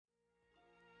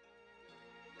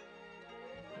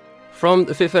From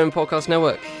the Fifth Element Podcast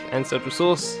Network and Central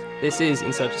Source, this is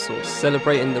In Search of Source,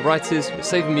 celebrating the writers who are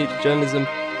saving music journalism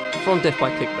from death by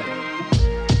clickbait.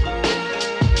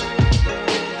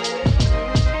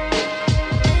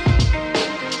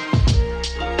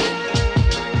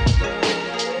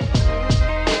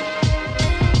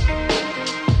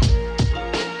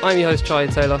 I'm your host, Charlie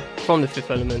Taylor, from the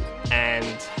Fifth Element, and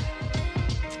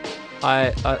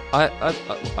I've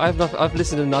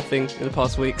listened to nothing in the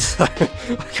past week, so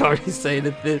I can't really say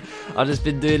anything. I've just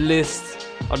been doing lists.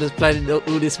 I've just planning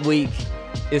all this week.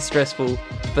 It's stressful,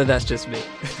 but that's just me.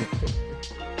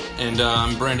 And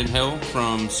I'm Brandon Hill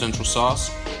from Central Sauce.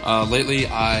 Lately,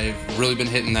 I've really been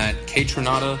hitting that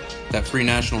Kaytranada, that Free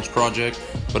Nationals project.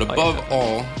 But above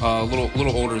all, a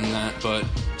little older than that, but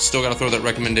still got to throw that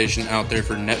recommendation out there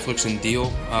for Netflix and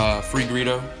Deal, Free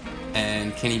Greedo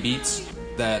and Kenny Beats.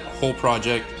 That whole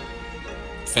project,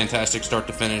 fantastic start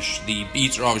to finish. The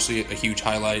beats are obviously a huge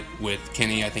highlight with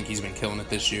Kenny. I think he's been killing it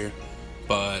this year.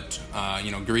 But,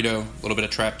 Greedo, a little bit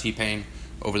of trap T-Pain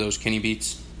over those Kenny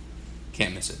beats.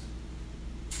 Can't miss it.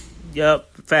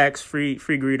 Yep, facts. Free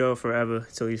Greedo forever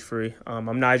till he's free.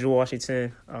 I'm Nigel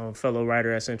Washington, fellow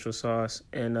writer at Central Sauce.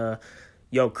 And,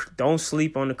 don't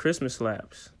sleep on the Christmas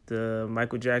slaps. The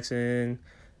Michael Jackson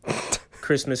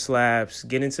Christmas slaps.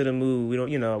 Get into the mood.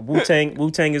 We don't,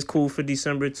 Wu-Tang is cool for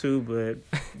December too, but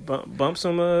bump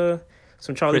some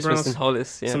Charlie Christmas Brown's and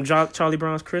Hollis, yeah. some Charlie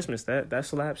Brown's Christmas. That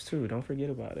slaps too. Don't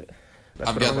forget about it.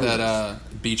 I've got that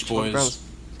Beach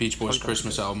Boys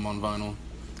Christmas album on vinyl.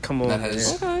 Come on, that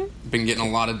has been getting a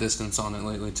lot of distance on it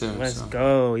lately too. Let's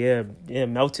go, yeah,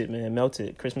 melt it, man, melt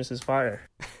it. Christmas is fire.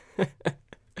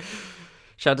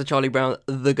 Shout out to Charlie Brown,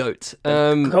 the GOAT.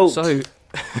 GOAT. So,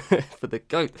 for the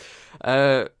GOAT.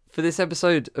 For this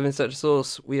episode of In Search of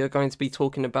Source, we are going to be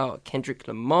talking about Kendrick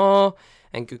Lamar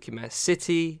and Gookie Man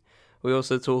City. We're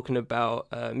also talking about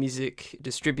music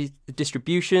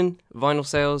distribution, vinyl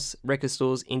sales, record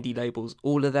stores, indie labels,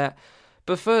 all of that.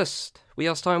 But first, we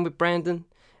are starting with Brandon,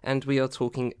 and we are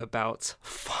talking about,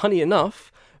 funny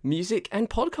enough, music and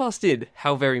podcasting.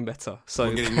 How very meta.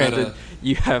 So, Brandon,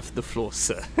 you have the floor,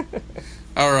 sir.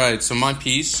 All right, so my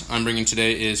piece I'm bringing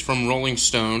today is from Rolling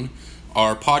Stone,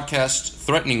 our podcast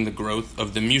Threatening the Growth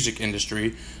of the Music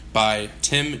Industry by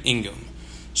Tim Ingham.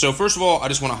 So first of all, I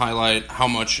just want to highlight how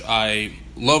much I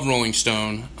love Rolling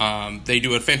Stone. They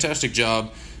do a fantastic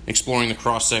job exploring the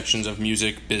cross-sections of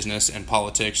music, business, and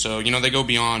politics. So, they go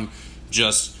beyond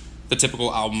just the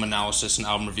typical album analysis and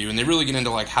album review, and they really get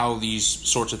into like how these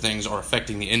sorts of things are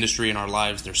affecting the industry and our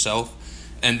lives themselves.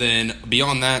 And then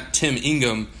beyond that, Tim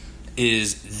Ingham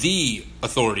is the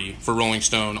authority for Rolling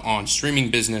Stone on streaming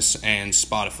business and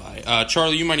Spotify.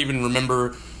 Charlie, you might even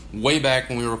remember way back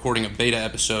when we were recording a beta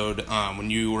episode, when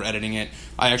you were editing it,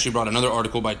 I actually brought another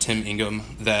article by Tim Ingham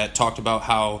that talked about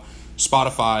how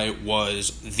Spotify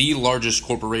was the largest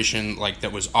corporation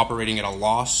that was operating at a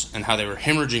loss and how they were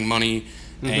hemorrhaging money,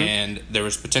 and there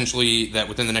was potentially that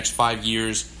within the next 5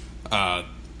 years,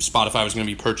 Spotify was going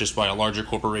to be purchased by a larger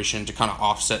corporation to kind of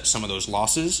offset some of those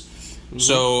losses.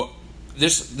 So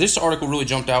this article really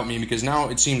jumped out at me because now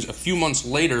it seems a few months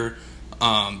later,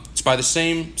 it's by the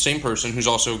same person who's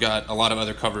also got a lot of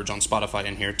other coverage on Spotify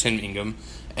in here, Tim Ingham,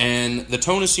 and the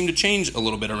tone has seemed to change a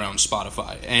little bit around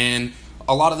Spotify, and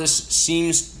a lot of this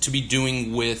seems to be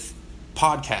doing with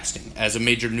podcasting as a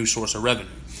major new source of revenue.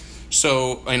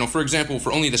 So, for example,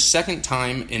 for only the second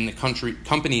time in the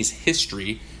company's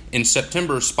history, in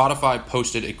September, Spotify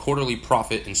posted a quarterly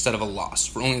profit instead of a loss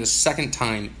for only the second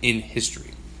time in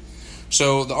history.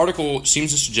 So the article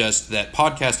seems to suggest that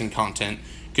podcasting content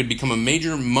could become a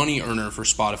major money earner for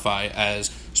Spotify as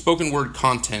spoken word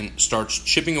content starts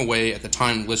chipping away at the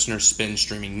time listeners spend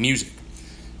streaming music.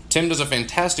 Tim does a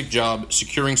fantastic job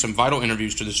securing some vital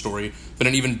interviews to the story, but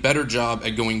an even better job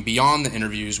at going beyond the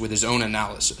interviews with his own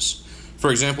analysis.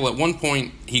 For example, at one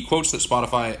point, he quotes that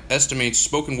Spotify estimates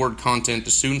spoken word content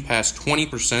to soon pass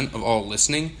 20% of all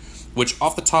listening, which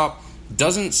off the top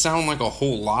doesn't sound like a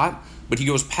whole lot, but he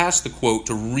goes past the quote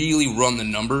to really run the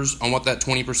numbers on what that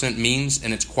 20% means,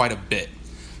 and it's quite a bit.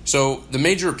 So the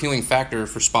major appealing factor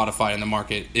for Spotify in the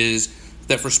market is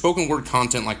that for spoken word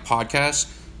content like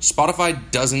podcasts, Spotify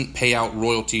doesn't pay out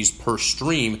royalties per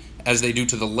stream as they do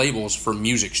to the labels for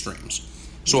music streams.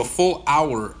 So a full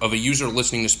hour of a user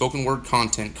listening to spoken word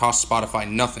content costs Spotify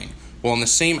nothing, while in the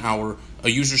same hour, a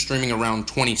user streaming around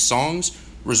 20 songs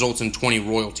results in 20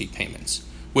 royalty payments.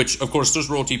 Which, of course, those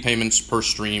royalty payments per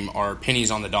stream are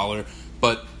pennies on the dollar,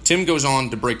 but Tim goes on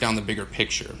to break down the bigger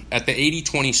picture. At the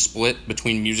 80-20 split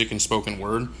between music and spoken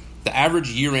word, the average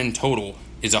year-end total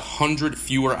is 100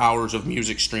 fewer hours of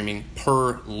music streaming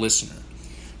per listener.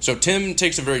 So Tim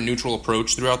takes a very neutral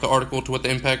approach throughout the article to what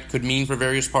the impact could mean for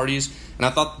various parties, and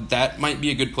I thought that might be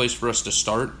a good place for us to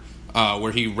start,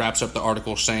 where he wraps up the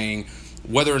article saying,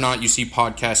 whether or not you see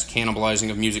podcast cannibalizing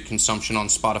of music consumption on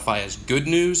Spotify as good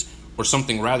news or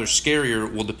something rather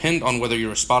scarier will depend on whether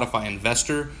you're a Spotify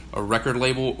investor, a record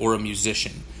label, or a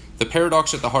musician. The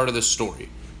paradox at the heart of this story.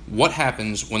 What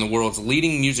happens when the world's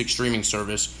leading music streaming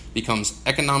service becomes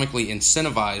economically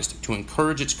incentivized to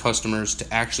encourage its customers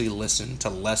to actually listen to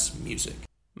less music?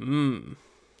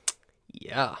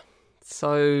 Yeah.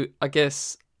 So I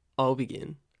guess I'll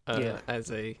begin.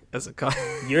 As a guy.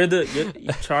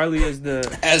 Charlie is the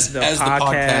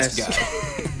podcast guy.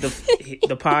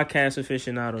 the podcast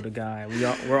aficionado, the guy.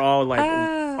 We're all like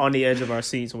on the edge of our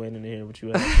seats waiting to hear what you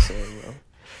have to say, bro.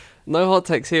 No hot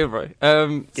takes here, bro. Give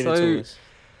it to us.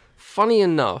 Funny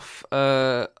enough,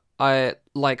 I,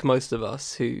 like most of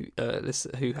us who has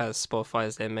Spotify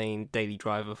as their main daily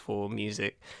driver for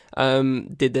music,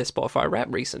 did their Spotify Wrap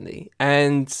recently,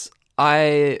 and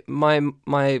my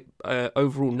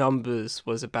overall numbers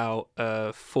was about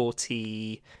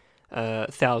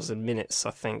 40,000 minutes,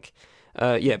 I think.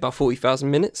 About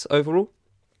 40,000 minutes overall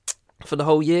for the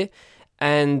whole year,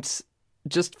 and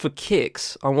just for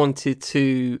kicks, I wanted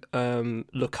to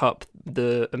look up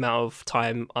the amount of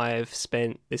time I've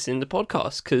spent listening to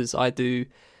podcasts, because I do,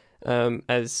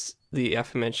 as the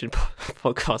aforementioned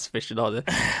podcast aficionado,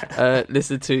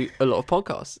 listen to a lot of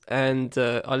podcasts, and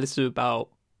I listen to about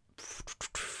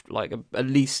at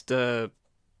least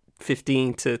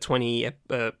 15 to 20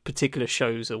 particular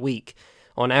shows a week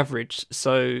on average.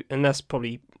 So, and that's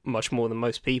probably much more than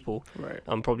most people. Right.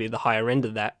 I'm probably at the higher end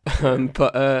of that.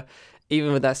 But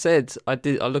even with that said, I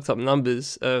looked up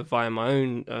numbers via my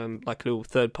own little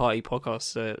third party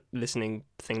podcast listening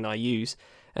thing that I use,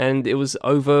 and it was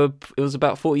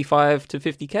about 45 to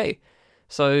 50k.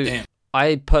 So damn.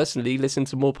 I personally listen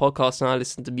to more podcasts than I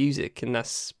listen to music, and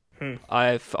that's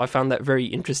I found that very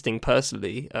interesting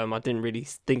personally. I didn't really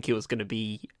think it was going to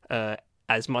be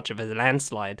as much of a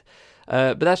landslide,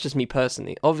 but that's just me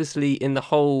personally. Obviously, in the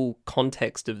whole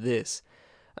context of this,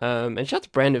 and shout out to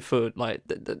Brandon for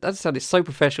that sounded so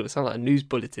professional. It sounded like a news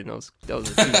bulletin.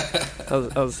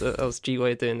 That was G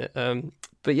way of doing it.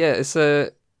 But yeah, it's I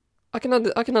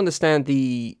can understand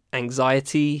the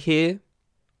anxiety here,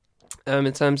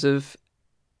 in terms of.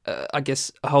 I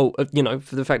guess for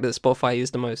the fact that Spotify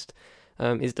is the most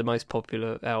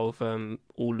popular out of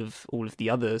all of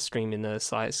the other streaming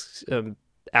sites,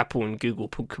 Apple and Google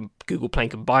Play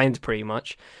combined, pretty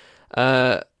much.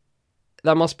 That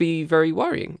must be very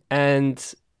worrying.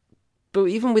 But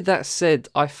even with that said,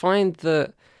 I find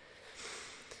that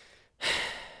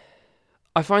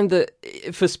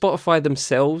for Spotify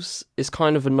themselves, it's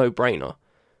kind of a no-brainer,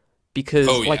 because,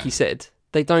 like you said,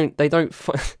 they don't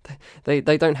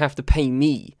have to pay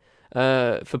me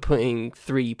for putting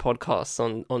 3 podcasts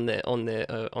on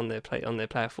their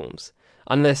platforms,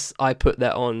 unless I put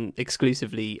that on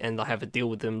exclusively and I have a deal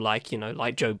with them, like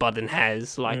Joe Budden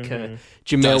has,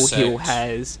 Jamel Hill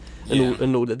has,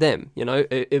 and all of them,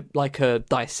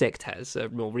 Dissect has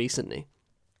more recently.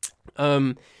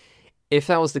 If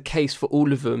that was the case for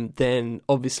all of them, then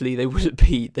obviously they wouldn't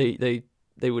be. They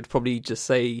would probably just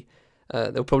say.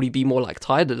 They'll probably be more like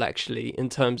Tidal, actually, in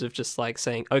terms of just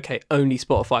saying, okay, only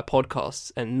Spotify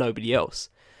podcasts and nobody else.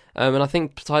 And I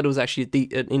think Tidal is actually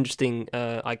an interesting,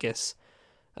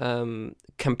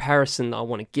 comparison that I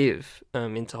want to give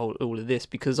into all of this,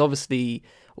 because obviously,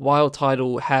 while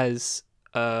Tidal has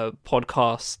a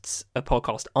podcast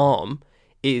arm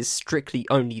is strictly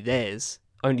only theirs,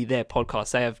 only their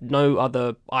podcast. They have no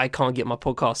other. I can't get my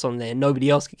podcast on there. Nobody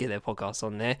else can get their podcast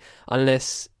on there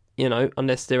unless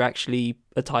they're actually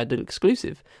a Tidal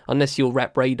exclusive, unless you're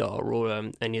Rap Radar or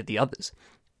any of the others.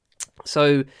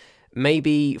 So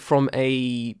maybe from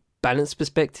a balance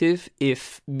perspective,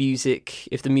 if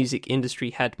the music industry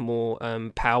had more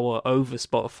power over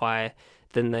Spotify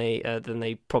than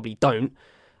they probably don't,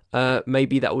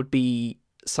 maybe that would be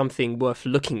something worth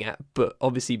looking at. But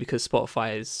obviously, because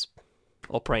Spotify is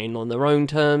operating on their own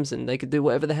terms and they can do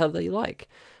whatever the hell they like,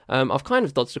 I've kind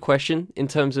of dodged the question in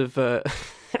terms of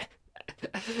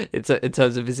in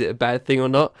terms of is it a bad thing or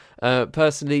not.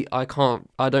 Personally, I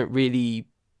don't really.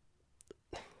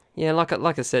 Yeah,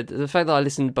 like I said, the fact that I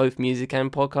listen to both music and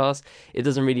podcasts, it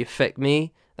doesn't really affect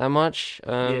me that much.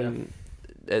 And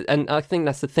I think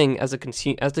that's the thing, as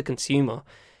the consumer,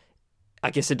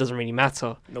 I guess it doesn't really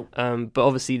matter. Nope. But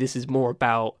obviously, this is more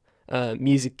about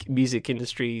music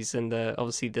industries and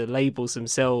obviously the labels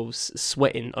themselves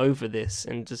sweating over this,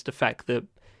 and just the fact that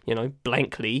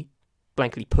blankly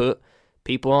put,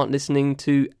 people aren't listening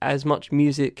to as much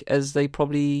music as they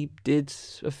probably did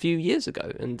a few years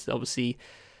ago. And obviously,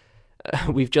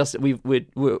 we've just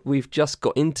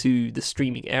got into the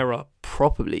streaming era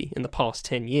properly in the past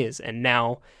 10 years, and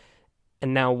now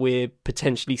we're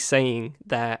potentially saying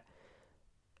that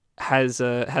has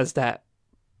that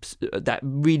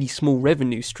really small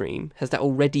revenue stream, has that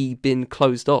already been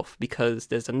closed off because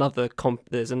there's another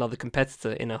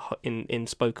competitor in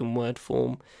spoken word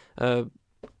form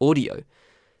audio?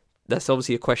 That's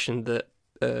obviously a question that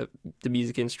the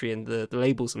music industry and the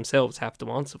labels themselves have to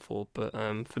answer for. But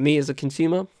for me as a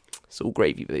consumer, it's all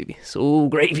gravy, baby. It's all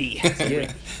gravy.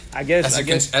 Yeah, I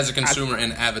guess as a consumer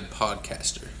and avid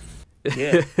podcaster.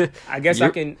 Yeah, I guess I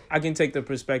can take the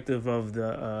perspective of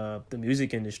the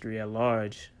music industry at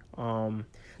large. Be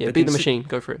the machine.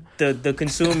 Go for it. The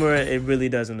consumer, it really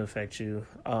doesn't affect you.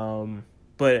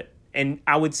 But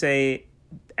I would say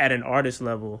at an artist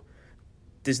level,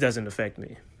 this doesn't affect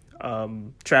me.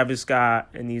 Travis Scott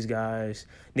and these guys,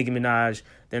 Nicki Minaj,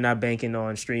 they're not banking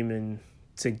on streaming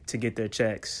to get their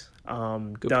checks.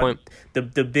 Good point.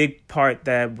 The big part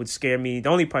that would scare me, the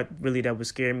only part really that would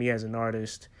scare me as an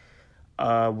artist,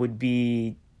 would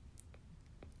be,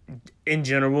 in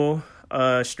general,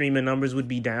 streaming numbers would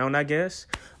be down, I guess.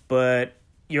 But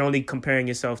you're only comparing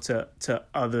yourself to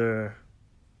other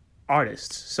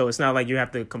artists, so it's not like you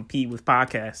have to compete with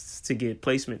podcasts to get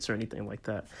placements or anything like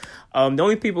that. The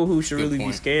only people who should really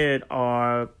be scared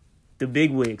are the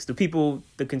big wigs, the people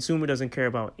the consumer doesn't care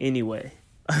about anyway.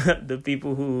 The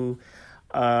people who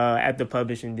at the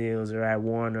publishing deals or at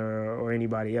Warner or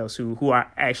anybody else who are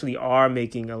actually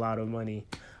making a lot of money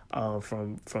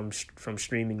from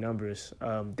streaming numbers.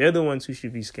 They're the ones who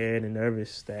should be scared and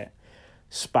nervous that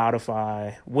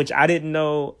Spotify, which I didn't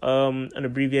know an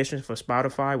abbreviation for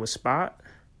Spotify was Spot.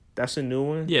 That's a new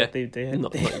one. Yeah, they had.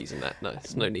 Not using that. No,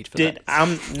 there's no need for that.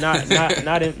 I'm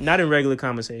not in regular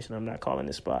conversation. I'm not calling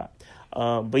it Spot.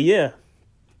 But yeah,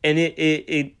 and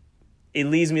it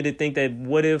leads me to think that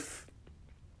what if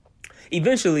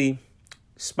eventually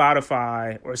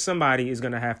Spotify or somebody is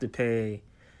going to have to pay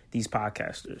these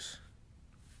podcasters.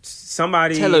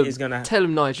 Somebody is going to... Tell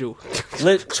him, Nigel.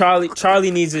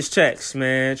 Charlie needs his checks,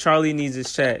 man. Charlie needs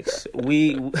his checks.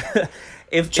 Charlie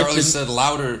said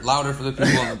louder for the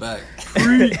people on the back.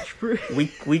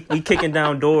 we kicking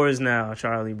down doors now,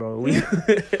 Charlie, bro.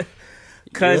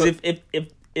 Because if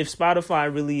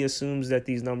Spotify really assumes that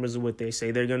these numbers are what they say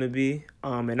they're going to be,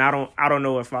 and I don't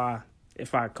know if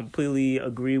I completely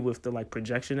agree with the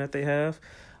projection that they have,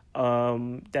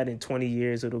 that in 20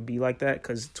 years it'll be like that,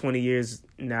 because 20 years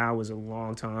now is a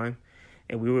long time,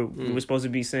 and we were supposed to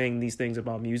be saying these things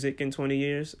about music in 20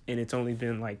 years, and it's only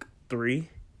been 3.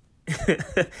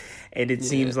 And it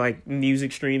seems like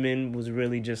music streaming was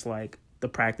really just the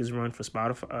practice run for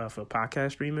Spotify, for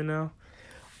podcast streaming now.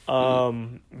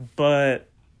 But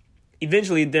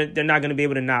eventually they're not going to be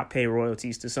able to not pay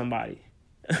royalties to somebody.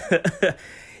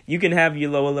 You can have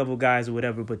your lower level guys or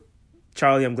whatever, but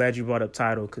Charlie, I'm glad you brought up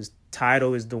Tidal, because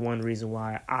Tidal is the one reason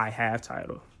why I have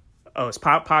Tidal. Oh, it's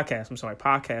podcasts. I'm sorry.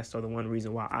 Podcasts are the one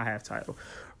reason why I have Tidal.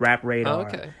 Rap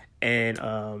Radar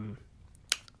and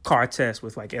Cartest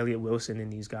with Elliot Wilson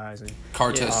and these guys. And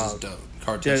Cartest is dope.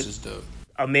 Cartest is dope.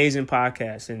 Amazing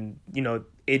podcast, and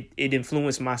it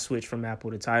influenced my switch from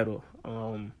Apple to Tidal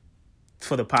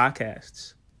for the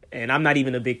podcasts. And I'm not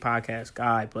even a big podcast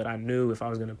guy, but I knew if I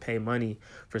was going to pay money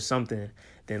for something,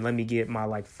 then let me get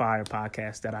my fire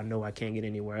podcast that I know I can't get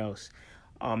anywhere else.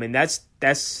 And that's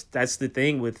the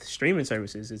thing with streaming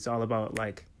services. It's all about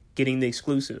getting the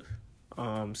exclusive.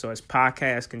 So as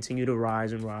podcasts continue to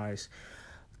rise and rise,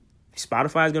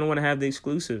 Spotify is going to want to have the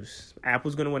exclusives.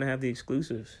 Apple's going to want to have the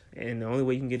exclusives. And the only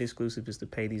way you can get exclusive is to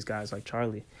pay these guys like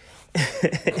Charlie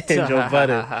and Joe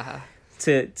Budden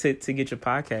to get your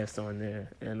podcast on there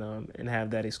and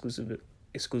have that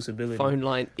exclusivity. Phone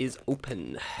line is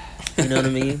open. You know what I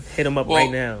mean? Hit them up right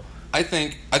now. I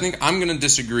think I'm going to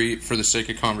disagree for the sake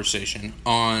of conversation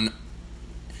on...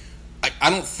 I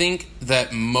don't think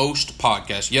that most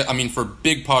podcasts... for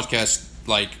big podcasts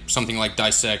like something like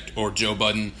Dissect or Joe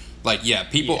Budden...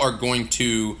 people are going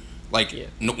to,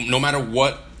 no matter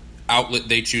what outlet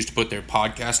they choose to put their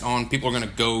podcast on, people are going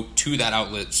to go to that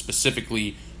outlet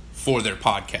specifically for their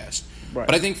podcast. Right.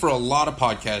 But I think for a lot of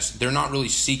podcasts, they're not really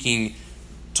seeking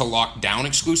to lock down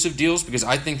exclusive deals, because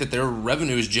I think that their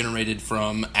revenue is generated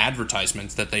from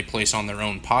advertisements that they place on their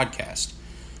own podcast.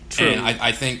 True. And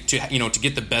I think to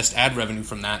get the best ad revenue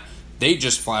from that, they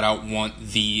just flat out want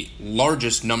the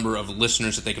largest number of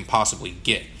listeners that they can possibly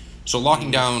get. So locking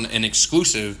down an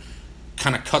exclusive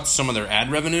kind of cuts some of their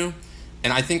ad revenue.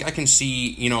 And I think I can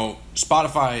see,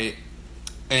 Spotify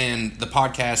and the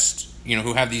podcast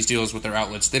who have these deals with their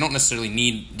outlets, they don't necessarily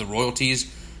need the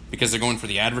royalties because they're going for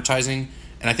the advertising.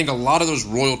 And I think a lot of those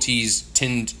royalties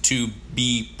tend to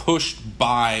be pushed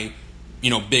by,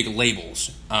 big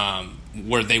labels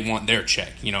where they want their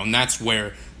check, and that's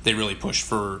where they really push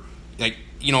for,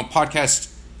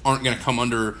 podcasts aren't going to come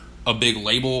under a big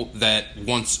label that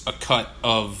wants a cut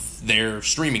of their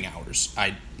streaming hours.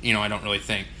 I don't really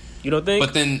think. You don't think?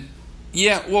 But then,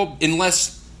 yeah, well,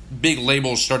 unless big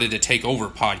labels started to take over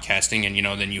podcasting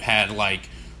and, then you had like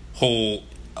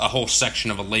a whole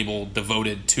section of a label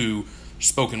devoted to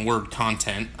spoken word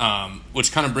content,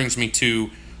 which kind of brings me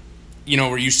to,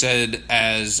 where you said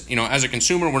as a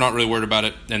consumer, we're not really worried about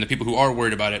it. And the people who are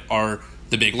worried about it are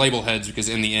the big label heads, because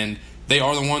in the end, they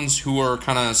are the ones who are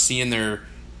kind of seeing their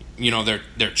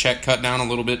check cut down a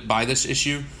little bit by this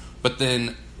issue. But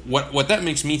then what that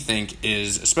makes me think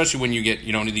is, especially when you get,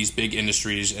 into these big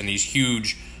industries and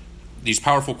these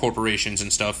powerful corporations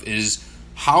and stuff, is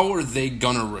how are they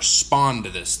going to respond to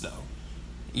this, though?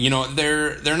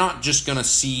 They're not just going to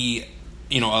see,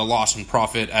 a loss in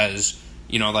profit as,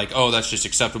 like, oh, that's just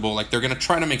acceptable. Like, they're going to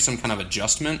try to make some kind of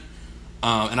adjustment.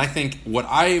 And I think what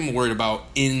I'm worried about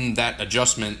in that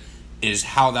adjustment is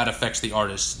how that affects the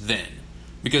artists then.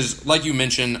 Because, like you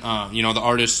mentioned, the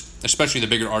artists, especially the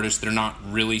bigger artists, they're not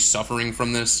really suffering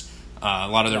from this. A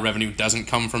lot of their revenue doesn't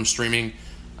come from streaming.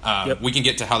 We can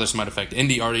get to how this might affect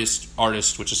indie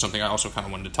artists, which is something I also kind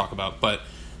of wanted to talk about. But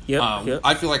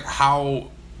I feel like how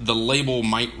the label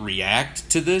might react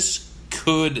to this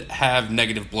could have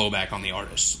negative blowback on the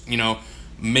artists.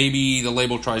 Maybe the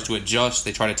label tries to adjust.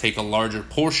 They try to take a larger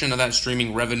portion of that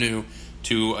streaming revenue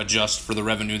to adjust for the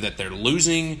revenue that they're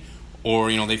losing.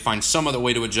 Or, they find some other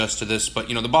way to adjust to this. But,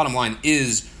 the bottom line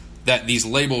is that these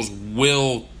labels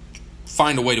will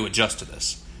find a way to adjust to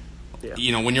this.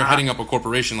 Yeah. When you're heading up a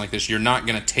corporation like this, you're not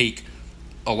going to take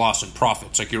a loss in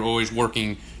profits. Like, you're always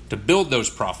working to build those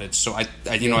profits. So, I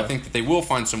think that they will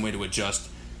find some way to adjust.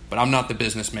 But I'm not the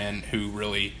businessman who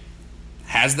really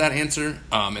has that answer.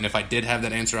 And if I did have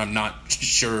that answer, I'm not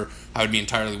sure I would be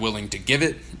entirely willing to give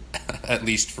it, at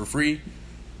least for free.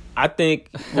 I think,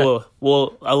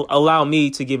 allow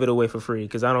me to give it away for free,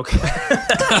 because I don't care.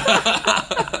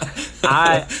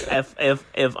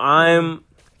 If I'm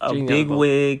a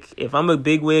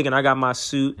big wig, and I got my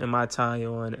suit and my tie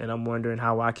on, and I'm wondering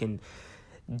how I can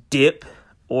dip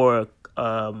or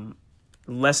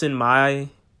lessen my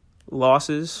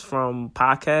losses from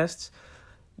podcasts,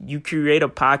 you create a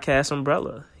podcast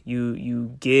umbrella.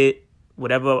 You get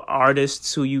whatever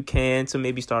artists who you can to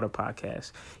maybe start a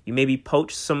podcast. You maybe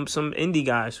poach some indie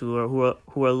guys who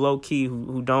are low key,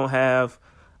 who don't have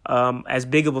as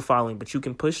big of a following, but you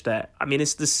can push that. I mean,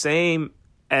 it's the same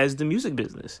as the music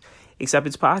business, except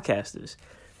it's podcasters.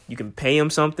 You can pay them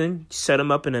something, set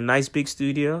them up in a nice big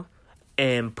studio,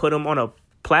 and put them on a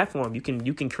platform. You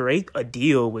can create a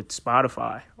deal with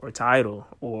Spotify or Tidal,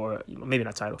 or maybe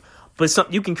not Tidal, but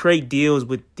you can create deals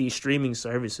with these streaming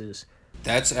services.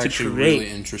 That's actually really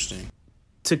interesting.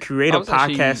 To create a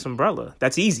podcast umbrella.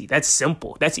 That's easy. That's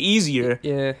simple. That's easier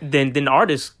than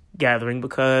artist gathering,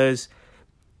 because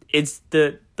it's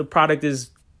the product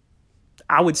is,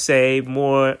 I would say,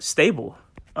 more stable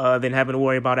than having to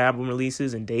worry about album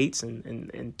releases and dates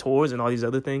and tours and all these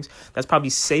other things. That's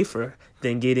probably safer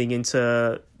than getting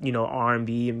into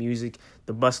R&B and music.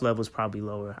 The bus level is probably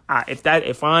lower.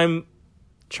 If I'm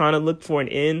trying to look for an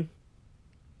in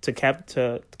to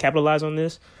capitalize on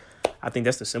this, I think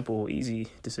that's the simple, easy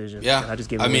decision. Yeah, I just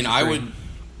give it. I mean,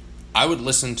 I would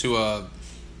listen to a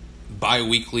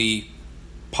bi-weekly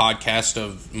podcast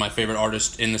of my favorite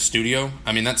artist in the studio.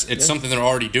 I mean, it's something they're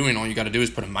already doing. All you got to do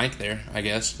is put a mic there, I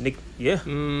guess. And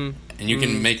you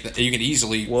can make that. You can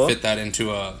easily fit that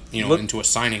into into a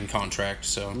signing contract.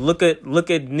 So look at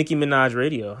Nicki Minaj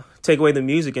Radio. Take away the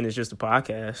music and it's just a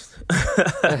podcast.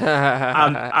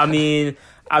 I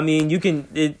mean, you can.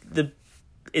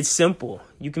 It's simple.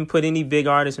 You can put any big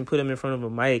artist and put them in front of a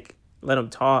mic, let them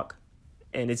talk,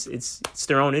 and it's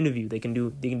their own interview. They can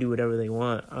do whatever they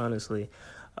want. Honestly.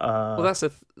 Well, that's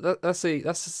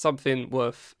something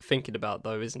worth thinking about,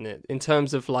 though, isn't it? In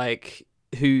terms of like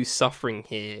who's suffering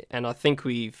here, and I think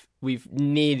we've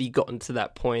nearly gotten to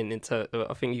that point.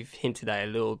 I think you've hinted at it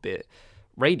a little bit.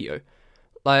 Radio.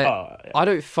 Like, I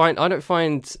don't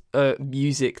find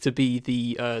music to be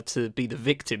the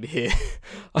victim here.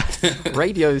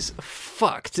 Radio's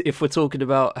fucked if we're talking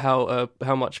about how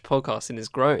much podcasting is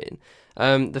growing.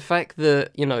 The fact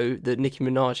that that Nicki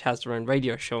Minaj has her own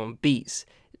radio show on Beats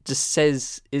just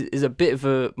says is a bit of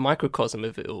a microcosm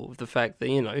of it all. The fact that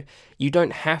you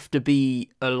don't have to be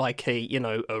a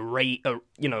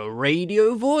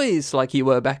radio voice like you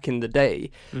were back in the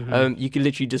day. You can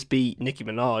literally just be Nicki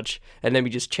Minaj, and then we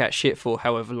just chat shit for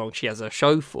however long she has her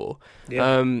show for.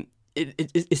 It's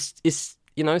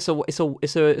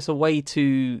a way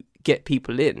to get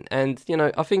people in, and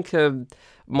I think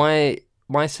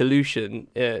my solution,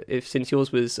 if since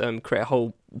yours was create a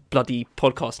whole bloody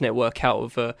podcast network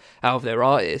out of their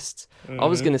artists, I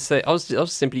was gonna say I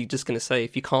was simply just gonna say,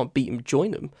 if you can't beat them,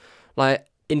 join them. Like,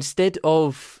 instead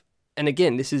of, and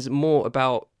again, this is more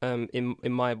about in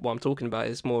my what I'm talking about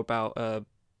is more about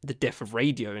the death of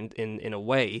radio in a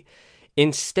way.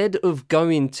 Instead of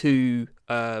going to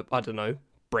I don't know,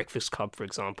 Breakfast Club, for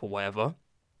example, whatever,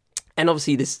 and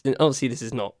obviously this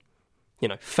is not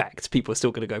fact. People are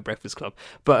still going to go Breakfast Club,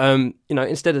 but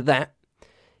instead of that,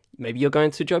 maybe you're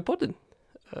going to Joe Budden.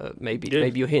 Maybe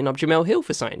you're hitting up Jamel Hill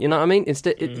for something. You know what I mean?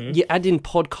 Instead, you're adding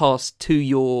podcasts to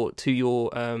your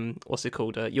what's it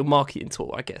called? Your marketing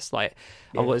tool, I guess. Like,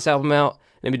 I've got this album out.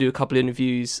 Let me do a couple of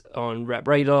interviews on Rap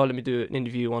Radar. Let me do an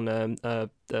interview on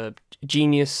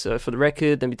Genius for the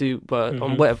record. Let me do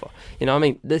on whatever. You know what I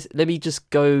mean? Let me just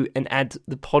go and add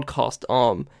the podcast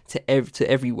arm to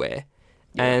everywhere.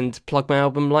 Yeah. And plug my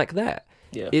album like that.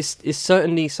 Yeah, it's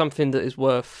certainly something that is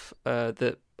worth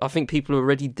that I think people are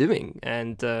already doing,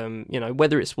 and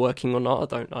whether it's working or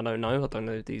not, I don't know. I don't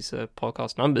know these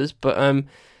podcast numbers, but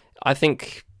I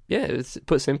think it's,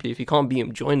 put simply, if you can't beat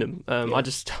them, join them. I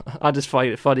just find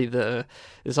it funny that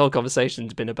this whole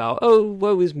conversation's been about, oh,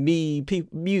 woe is me,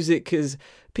 music is.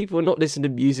 People are not listening to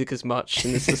music as much,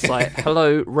 and it's just like,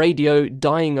 hello, radio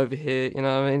dying over here. You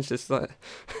know what I mean? It's just like,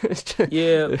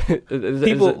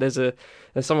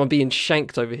 there's someone being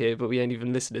shanked over here, but we ain't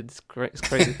even listening. It's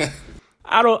crazy.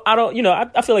 I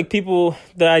feel like people,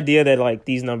 the idea that like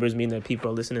these numbers mean that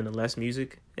people are listening to less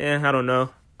music. I don't know.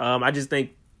 I just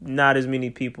think not as many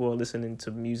people are listening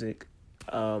to music,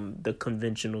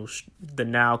 the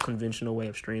now conventional way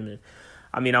of streaming.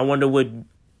 I mean, I wonder what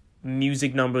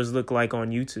music numbers look like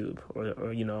on YouTube or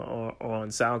on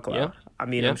SoundCloud. Yeah. I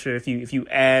mean, I'm sure if you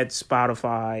add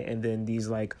Spotify and then these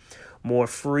like more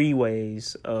free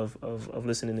ways of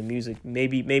listening to music,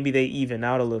 maybe they even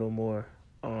out a little more.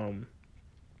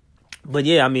 But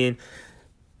yeah, I mean,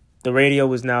 the radio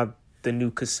was now the new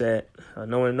cassette.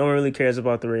 No one really cares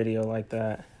about the radio like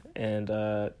that. And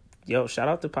shout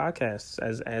out to podcasts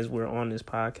as we're on this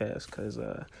podcast, because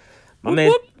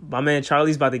my man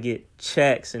Charlie's about to get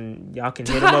checks, and y'all can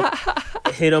hit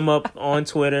him up on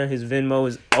Twitter. His Venmo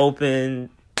is open.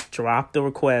 Drop the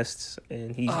requests,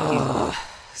 and he's got you.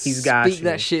 Speak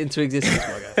that shit into existence,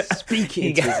 my guy. Speak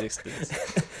it into existence.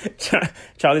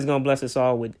 Charlie's gonna bless us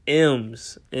all with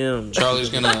M's. Charlie's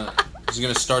gonna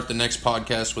start the next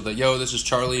podcast with this is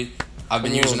Charlie. I've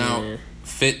been using out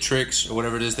Fit Tricks or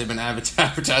whatever it is they've been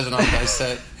advertising on my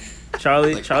set.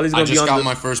 Charlie's gonna be on. I just got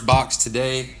my first box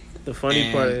today. The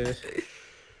funny part is,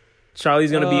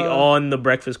 Charlie's gonna be on the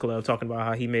Breakfast Club talking about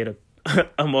how he made a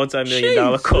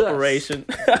multi-million-dollar corporation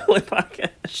with podcast.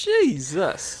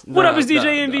 Jesus. What up, is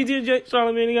DJ Envy, DJ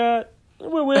Charlamagne God?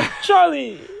 We're with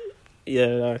Charlie.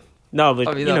 Yeah, no, but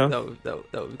I mean, that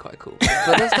would be quite cool.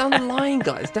 But that's down the line,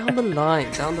 guys. Down the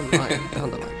line. Shout to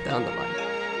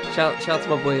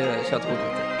my boy. Yes.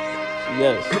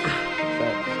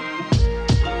 Facts.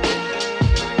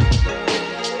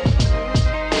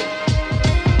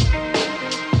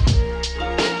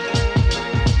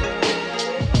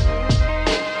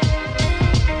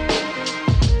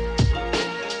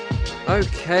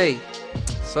 Okay,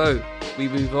 so we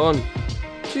move on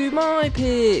to my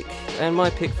pick, and my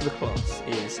pick for the class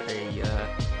is a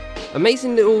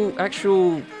amazing little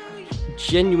actual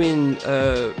genuine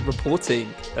reporting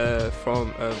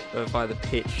from via the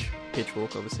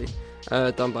Pitchfork, obviously,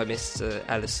 done by Miss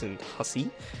Alison Hussey.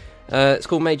 It's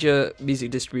called Major Music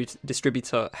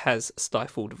Distributor Has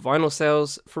Stifled Vinyl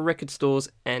Sales for Record Stores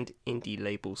and Indie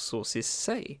Label Sources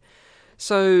Say.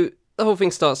 So the whole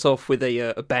thing starts off with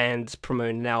a band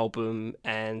promoting an album,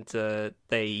 and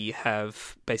they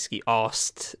have basically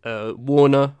asked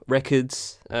Warner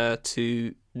Records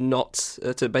to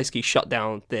basically shut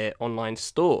down their online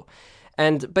store.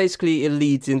 And basically it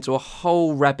leads into a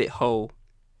whole rabbit hole,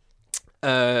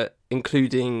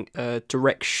 including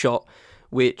Direct Shot,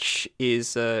 which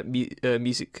is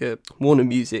Warner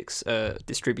Music's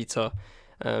distributor,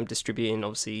 distributing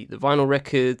obviously the vinyl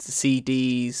records, the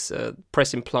CDs,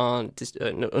 pressing plant,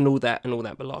 and all that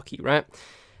malarkey, right?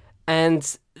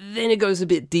 And then it goes a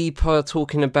bit deeper,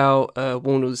 talking about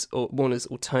Warner's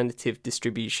Alternative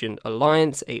Distribution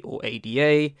Alliance, or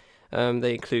ADA,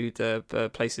 They include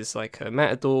places like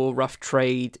Matador, Rough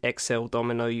Trade, XL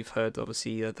Domino. You've heard,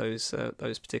 obviously, those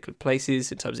particular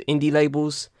places in terms of indie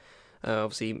labels.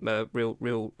 Obviously, real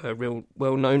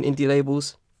well-known indie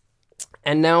labels.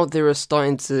 And now there are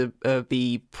starting to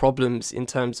be problems in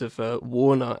terms of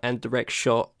Warner and Direct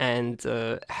Shot and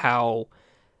how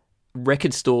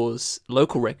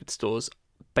local record stores,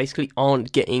 basically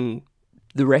aren't getting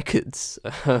the records.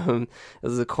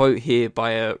 There's a quote here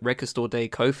by a Record Store Day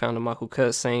co-founder Michael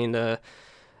Kurtz saying that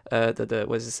what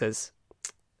it says,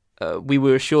 we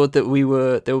were assured that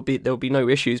there will be no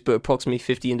issues, but approximately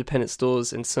 50 independent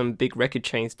stores and some big record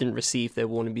chains didn't receive their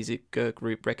Warner Music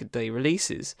Group Record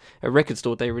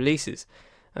Store Day releases.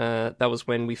 That was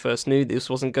when we first knew this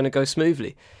wasn't going to go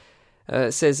smoothly.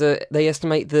 It says they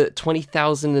estimate that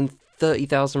 20,000 and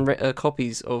 30,000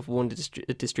 copies of Warner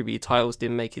distributed titles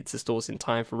didn't make it to stores in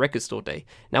time for Record Store Day.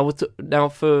 Now for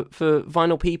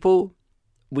vinyl people,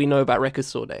 we know about Record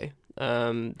Store Day.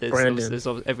 There's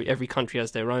every country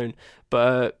has their own,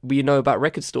 but we know about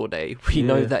Record Store Day. We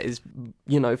know that is,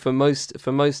 for most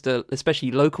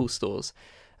especially local stores,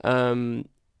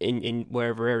 in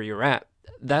wherever area you're at,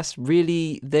 that's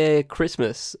really their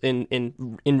Christmas in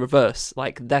reverse.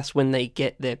 Like, that's when they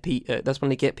get that's when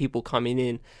they get people coming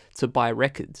in to buy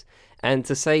records. And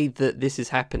to say that this is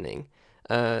happening,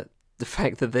 the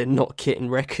fact that they're not getting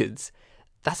records,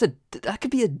 that could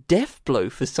be a death blow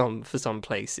for some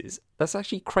places. That's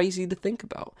actually crazy to think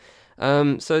about.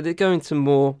 So they're going to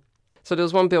more. So there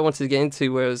was one bit I wanted to get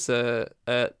into, where it was a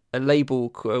label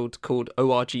called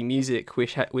ORG Music,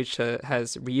 which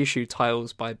has reissued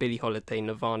titles by Billie Holiday,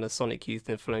 Nirvana, Sonic Youth,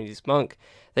 and Thelonious Monk.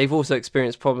 They've also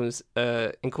experienced problems,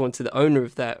 according to the owner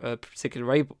of that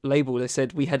particular label. They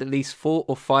said, we had at least 4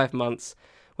 or 5 months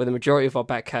where the majority of our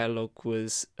back catalogue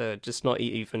was just not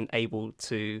even able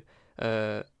to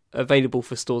available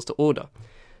for stores to order.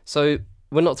 So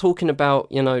we're not talking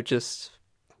about, just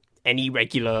any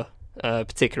regular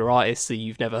particular artists that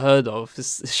you've never heard of.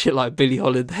 It's shit like Billie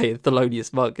Holiday and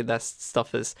Thelonious Monk, and that's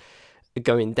stuff that's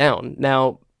going down.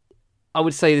 Now, I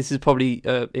would say this is probably,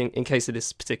 in case of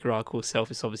this particular article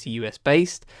itself, it's obviously US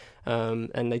based,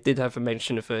 and they did have a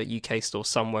mention of a UK store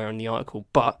somewhere in the article,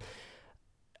 but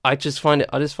I just find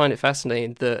it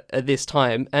fascinating that at this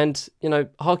time, and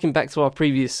harking back to our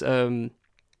previous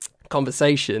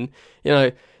conversation,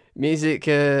 music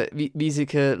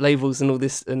labels and all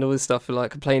this stuff are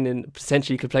like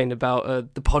potentially complaining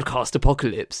about the podcast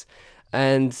apocalypse,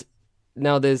 and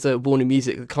now there's a Warner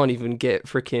Music that can't even get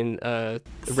freaking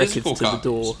records to the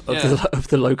door of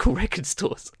the local record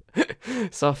stores.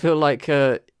 So I feel like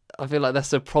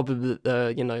that's a problem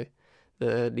that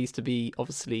that needs to be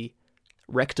obviously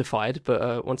rectified.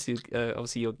 But once you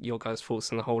obviously your guys'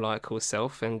 thoughts on the whole article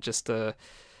itself, and just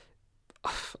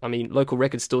local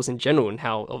record stores in general, and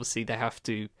how obviously they have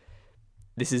to.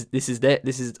 This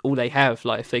is all they have.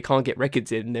 Like, if they can't get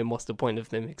records in, then what's the point of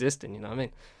them existing? You know what I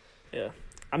mean? Yeah.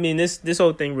 I mean, this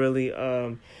whole thing really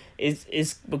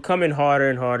it's becoming harder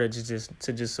and harder to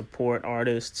just support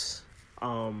artists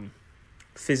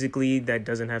physically. That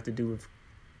doesn't have to do with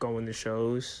going to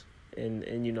shows and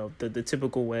the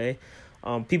typical way.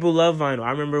 People love vinyl.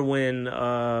 I remember when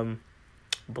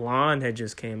Blonde had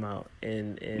just came out,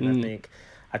 and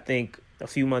I think a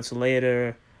few months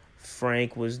later,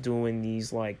 Frank was doing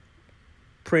these like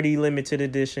pretty limited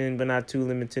edition, but not too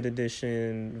limited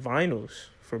edition vinyls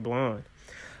for Blonde.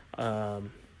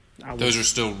 Those are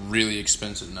still really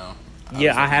expensive now.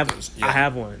 I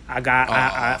have one.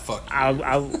 Fuck.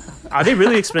 Are they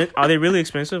really expensive? Are they really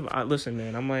expensive? Listen,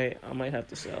 man, I might have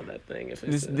to sell that thing if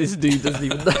it's this dude doesn't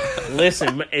even know.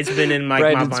 Listen, it's been in my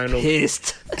vinyl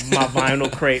pissed. My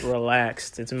vinyl crate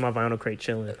relaxed. It's in my vinyl crate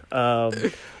chilling.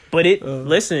 But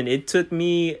listen, it took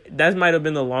me, that might have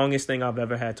been the longest thing I've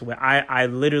ever had to wear. I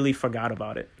literally forgot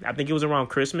about it. I think it was around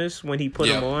Christmas when he put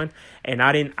them on, and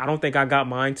I don't think I got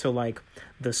mine till like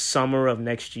the summer of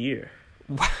next year.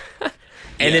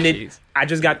 And then I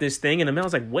just got this thing in the mail. I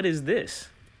was like, what is this?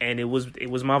 And it was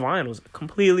my vinyls.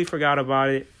 Completely forgot about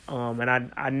it. And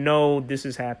I know this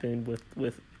has happened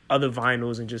with other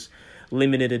vinyls and just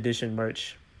limited edition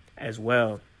merch as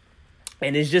well.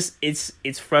 And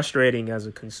it's frustrating as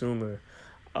a consumer.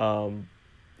 And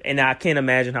I can't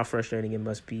imagine how frustrating it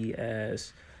must be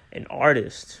as an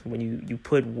artist when you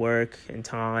put work and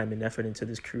time and effort into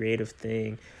this creative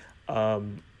thing,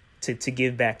 to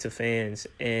give back to fans,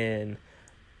 and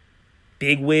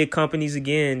big wig companies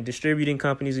again, distributing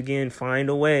companies again, find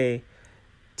a way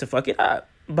to fuck it up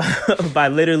by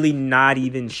literally not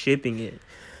even shipping it.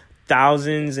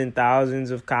 Thousands and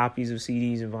thousands of copies of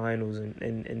CDs and vinyls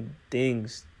and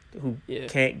things who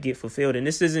can't get fulfilled. And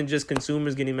this isn't just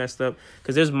consumers getting messed up,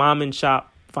 because there's mom and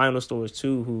shop vinyl stores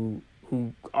too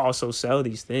who also sell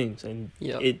these things, and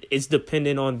it's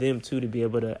dependent on them too to be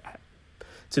able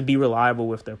to be reliable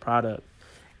with their product.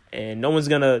 And no one's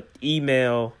gonna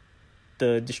email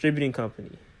the distributing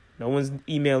company. No one's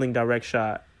emailing Direct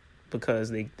Shot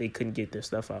because they couldn't get their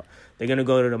stuff out. They're gonna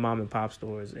go to the mom and pop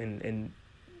stores, and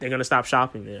they're gonna stop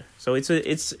shopping there. So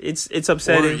it's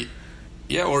upsetting.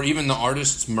 Or even the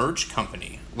artist's merch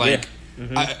company. Like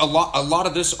a lot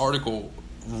of this article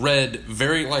read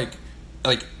very like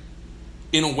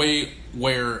in a way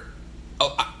where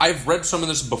I've read some of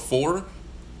this before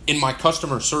in my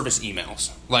customer service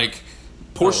emails. Like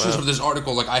portions of this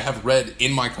article, like I have read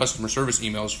in my customer service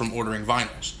emails from ordering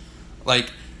vinyls.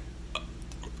 Like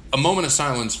a moment of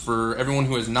silence for everyone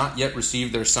who has not yet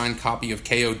received their signed copy of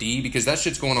KOD, because that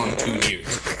shit's going on 2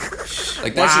 years.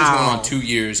 Like that shit's going on 2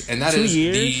 years, and that 2 is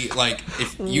years? the like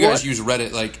if you guys use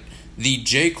Reddit, like the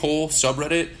J. Cole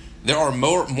subreddit, there are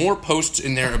more posts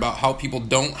in there about how people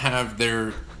don't have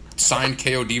their signed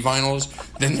KOD vinyls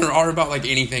than there are about like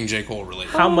anything J. Cole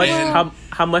related.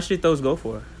 How much did those go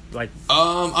for? Like,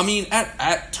 I mean,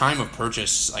 at time of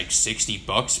purchase, like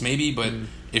 $60 maybe, but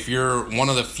if you're one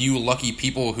of the few lucky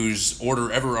people whose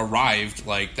order ever arrived,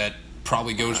 like that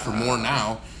probably goes for more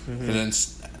now, and then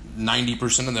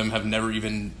 90% of them have never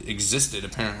even existed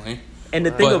apparently. And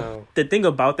the thing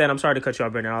about that, I'm sorry to cut you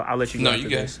off, Brandon. I'll let you go after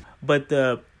this. But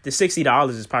the $60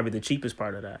 is probably the cheapest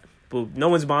part of that. But no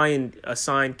one's buying a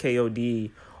signed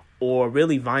KOD or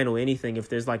really vinyl anything if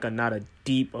there's like not a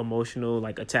deep emotional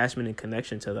like attachment and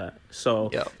connection to that.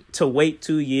 So to wait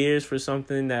 2 years for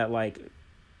something that like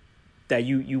that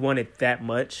you wanted that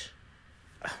much,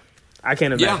 I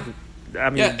can't imagine.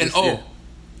 I mean,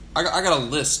 I got a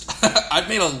list. I've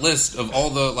made a list of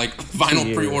all the like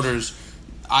vinyl pre-orders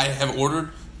I have ordered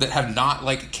that have not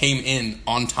like came in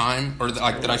on time, or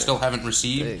that I still haven't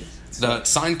received. The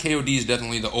signed KOD is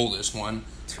definitely the oldest one.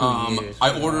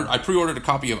 I pre-ordered a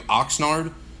copy of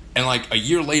Oxnard, and like a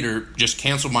year later just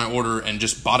canceled my order and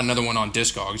just bought another one on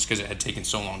Discogs because it had taken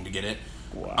so long to get it.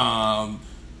 Wow.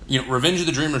 Revenge of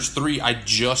the Dreamers 3 I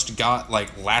just got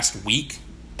like last week,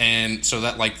 and so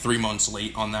that like 3 months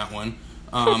late on that one.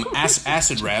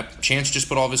 Acid Rap, Chance just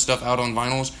put all of his stuff out on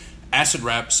vinyls. Acid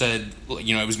Rap said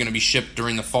it was going to be shipped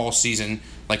during the fall season,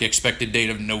 like expected date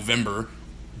of November,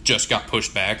 just got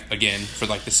pushed back again for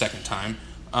like the second time.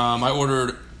 I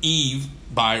ordered Eve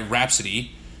by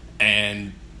Rhapsody,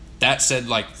 and that said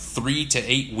like 3 to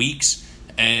 8 weeks,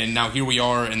 and now here we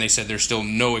are, and they said there's still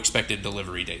no expected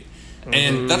delivery date.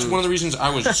 And that's one of the reasons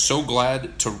I was so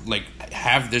glad to like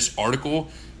have this article,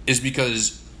 is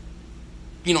because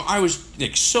I was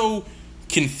like so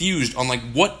confused on like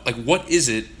what is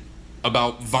it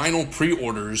about vinyl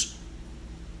pre-orders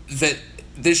that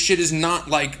this shit is not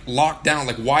like locked down.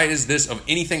 Like, why is this of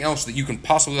anything else that you can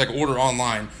possibly like order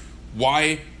online?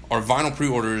 Why are vinyl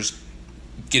pre-orders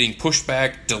getting pushed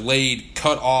back, delayed,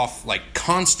 cut off like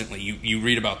constantly? You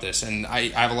read about this, and I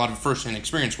have a lot of first-hand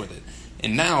experience with it.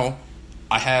 And now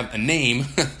I have a name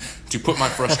to put my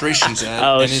frustrations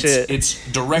at,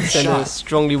 it's Direct Shot. Send a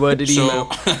strongly worded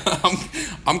email. So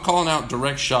I'm calling out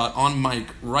Direct Shot on mic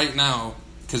right now,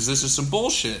 because this is some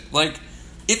bullshit. Like,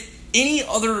 if any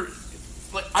other,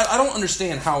 like, I don't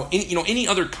understand how any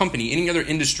other company, any other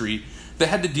industry that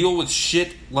had to deal with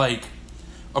shit like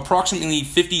approximately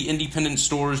 50 independent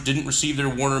stores didn't receive their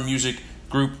Warner Music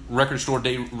Group Record Store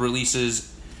Day releases.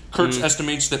 Kurtz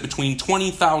estimates that between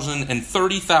 20,000 and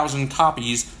 30,000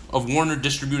 copies of Warner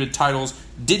distributed titles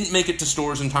didn't make it to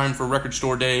stores in time for Record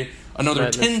Store Day. Another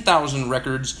 10,000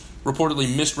 records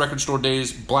reportedly missed Record Store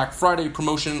Day's Black Friday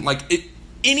promotion. Like,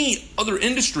 any other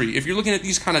industry, if you're looking at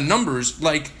these kind of numbers,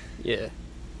 like,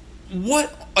 what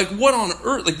on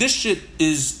earth? Like, this shit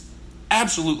is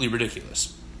absolutely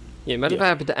ridiculous. Yeah, imagine what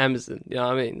happened to Amazon. You know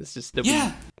what I mean? It's just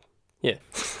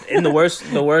And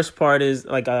the worst part is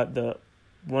like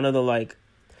one of the like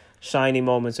shiny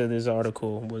moments of this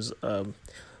article was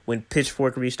when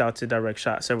Pitchfork reached out to Direct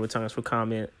Shot several times for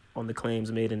comment on the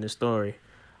claims made in the story.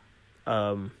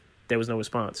 There was no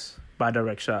response by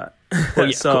Direct Shot. Well,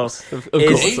 yeah, so of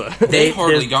course. They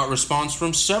hardly got response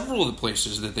from several of the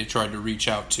places that they tried to reach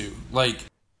out to. Like,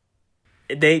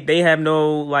 they have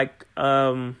no like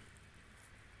there's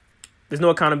no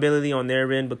accountability on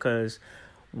their end, because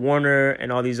Warner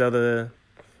and all these other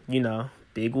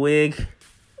big wig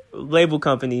label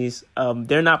companies,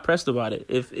 they're not pressed about it.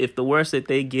 If the worst that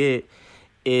they get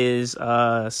is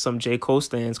some J. Cole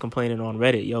stands complaining on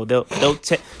Reddit,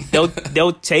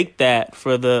 they'll take that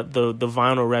for the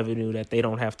vinyl revenue that they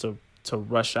don't have to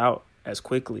rush out as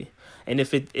quickly. And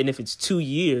if it's 2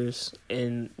 years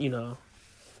and, you know,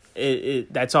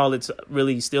 that's all it's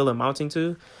really still amounting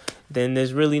to, then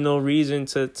there's really no reason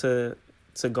to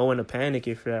go into panic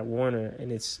if you're at Warner.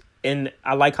 And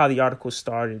I like how the article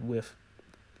started with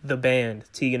the band,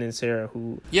 Tegan and Sara,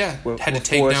 who had to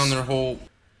take down their whole...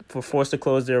 were forced to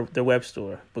close their web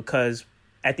store, because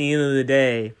at the end of the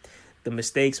day, the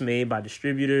mistakes made by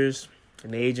distributors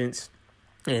and agents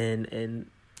and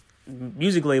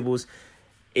music labels,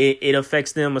 it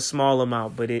affects them a small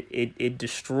amount, but it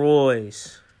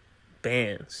destroys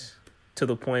bands to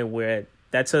the point where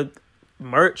that's a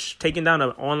taking down an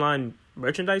online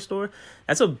merchandise store.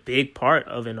 That's a big part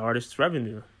of an artist's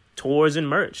revenue. Tours and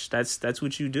merch. That's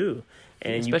what you do,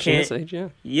 and especially you in can't. this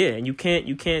age, And you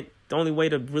can't. The only way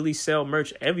to really sell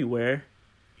merch everywhere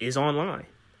is online.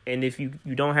 And if you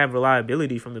don't have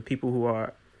reliability from the people who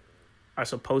are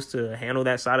supposed to handle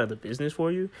that side of the business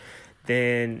for you,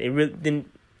 then then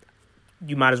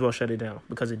you might as well shut it down,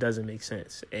 because it doesn't make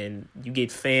sense. And you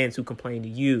get fans who complain to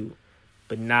you,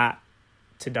 but not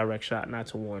to Direct Shot, not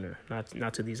to Warner,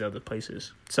 not to these other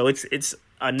places. So it's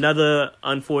another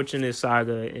unfortunate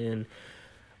saga in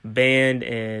band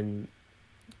and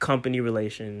company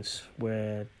relations,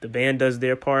 where the band does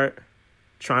their part,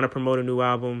 trying to promote a new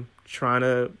album, trying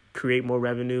to create more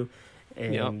revenue,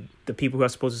 and the people who are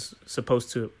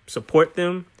supposed to support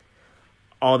them,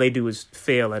 all they do is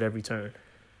fail at every turn.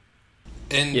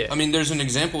 And I mean, there's an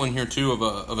example in here too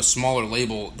of a smaller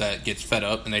label that gets fed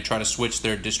up and they try to switch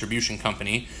their distribution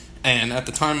company. And at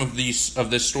the time of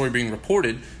this story being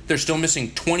reported, they're still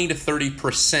missing 20 to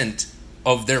 30%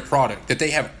 of their product that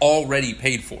they have already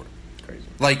paid for. Crazy.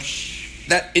 Like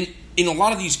that in a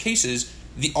lot of these cases,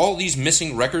 all these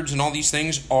missing records and all these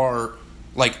things are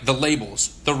like the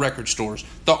labels, the record stores,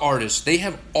 the artists. They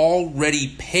have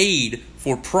already paid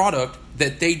for product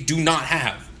that they do not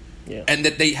have. Yeah. And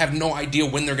that they have no idea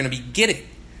when they're going to be getting.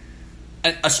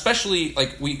 And especially,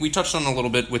 like, we touched on a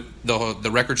little bit with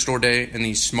the record store day and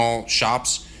these small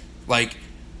shops. Like,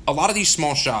 a lot of these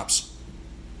small shops,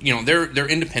 you know, they're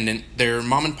independent. They're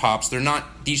mom and pops. They're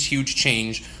not these huge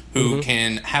chains who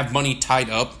can have money tied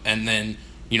up and then,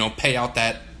 you know, pay out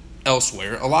that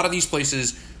elsewhere. A lot of these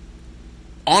places,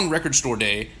 on record store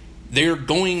day, they're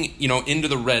going, you know, into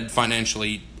the red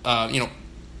financially, you know,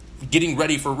 getting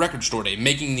ready for record store day,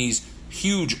 making these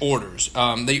huge orders.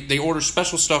 They order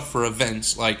special stuff for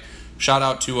events, like shout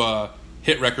out to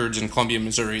Hit Records in Columbia,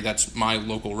 Missouri. That's my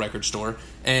local record store.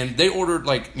 And they ordered,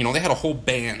 like, you know, they had a whole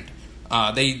band.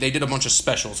 They did a bunch of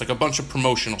specials, like a bunch of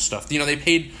promotional stuff. You know, they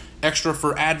paid extra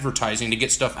for advertising to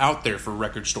get stuff out there for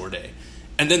record store day.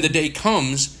 And then the day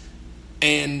comes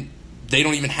and they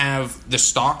don't even have the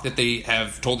stock that they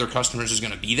have told their customers is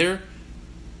going to be there.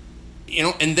 You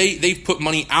know, and they've put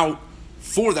money out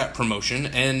for that promotion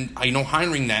and, you know,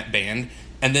 hiring that band.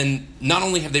 And then not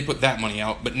only have they put that money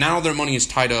out, but now their money is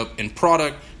tied up in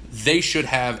product they should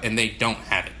have and they don't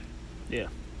have it. Yeah.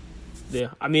 Yeah.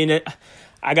 I mean,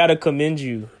 I got to commend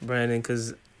you, Brandon,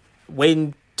 because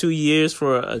waiting 2 years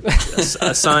for a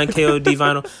signed KOD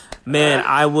vinyl, man,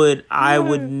 I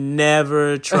would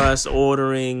never trust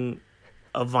ordering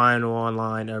a vinyl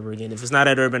online ever again. If it's not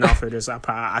at Urban Outfitters, I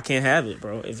can't have it,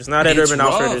 bro. If it's not at Urban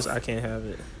Outfitters, I can't have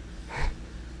it.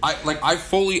 I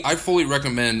fully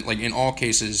recommend, like, in all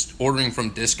cases, ordering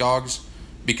from Discogs,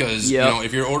 because you know,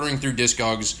 if you're ordering through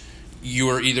Discogs, you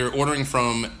are either ordering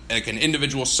from like an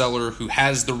individual seller who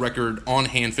has the record on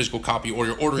hand, physical copy, or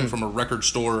you're ordering from a record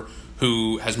store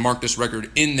who has marked this record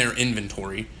in their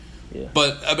inventory. Yeah.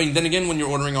 But I mean, then again, when you're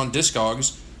ordering on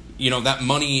Discogs, you know, that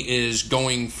money is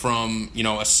going from, you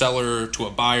know, a seller to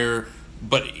a buyer,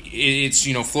 but it's,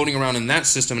 you know, floating around in that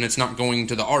system, and it's not going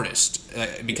to the artist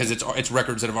because it's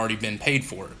records that have already been paid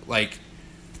for. Like,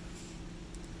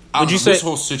 this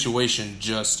whole situation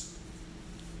just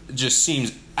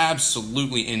seems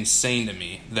absolutely insane to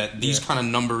me, that these kind of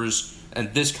numbers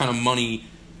and this kind of money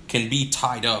can be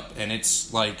tied up, and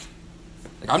it's like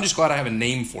I'm just glad I have a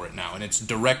name for it now, and it's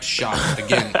Direct Shot.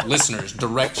 Again, listeners,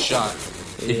 Direct Shot.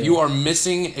 Yeah. If you are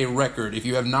missing a record, if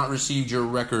you have not received your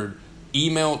record,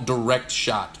 email Direct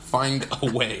Shot. Find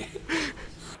a way.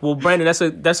 Well, Brandon,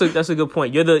 that's a good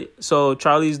point. So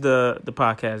Charlie's the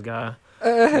podcast guy.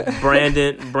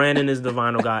 Brandon is the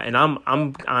vinyl guy, and I'm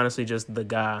honestly just the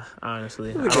guy.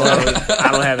 Honestly, I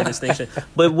don't have a distinction.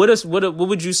 But what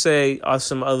would you say are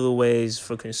some other ways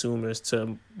for consumers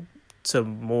to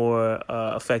more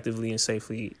effectively and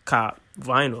safely cop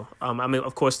vinyl? I mean,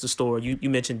 of course, the store. You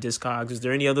mentioned Discogs. Is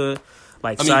there any other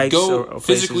sites or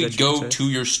physically go to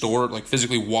your store, like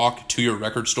physically walk to your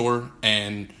record store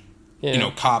and you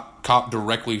know cop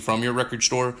directly from your record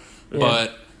store. Yeah.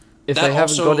 But If That they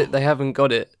haven't also- got it, they haven't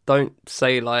got it. Don't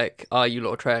say like, "Oh, you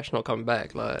lot are trash, not coming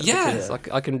back." Like, Yeah. because,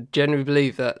 like, I can genuinely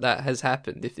believe that has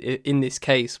happened. If in this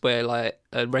case where like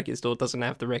a record store doesn't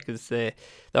have the records they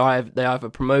either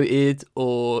promoted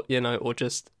or or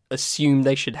just assume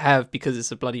they should have because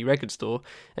it's a bloody record store.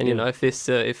 And if this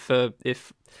if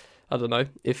I don't know,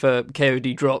 if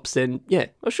KOD drops, then yeah,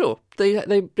 well, sure,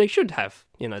 they should have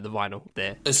the vinyl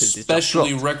there, 'cause it's just especially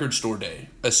dropped. record store day,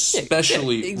 Yeah,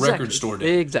 especially exactly. record store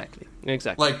day. Exactly.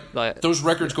 Like those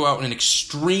records go out in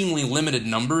extremely limited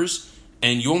numbers,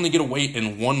 and you only get to wait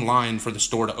in one line for the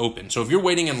store to open. So if you're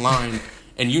waiting in line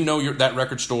and that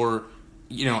record store,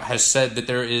 has said that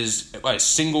there is a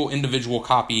single individual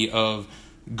copy of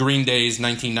Green Day's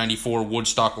 1994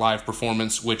 Woodstock live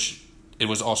performance, which it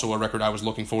was also a record I was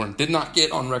looking for and did not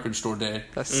get on record store day.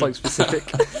 That's so specific.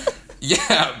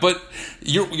 Yeah, but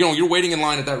you're waiting in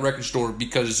line at that record store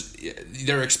because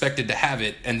they're expected to have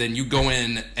it, and then you go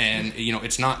in and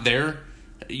it's not there.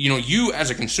 You as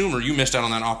a consumer, you missed out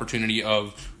on that opportunity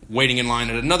of waiting in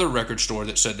line at another record store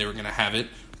that said they were going to have it,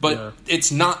 but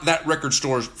it's not that record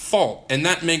store's fault, and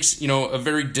that makes a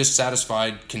very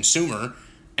dissatisfied consumer,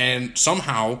 and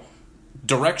somehow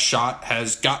Direct Shot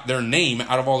has got their name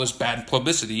out of all this bad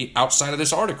publicity outside of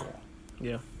this article.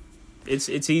 Yeah, it's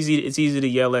easy to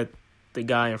yell at the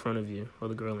guy in front of you or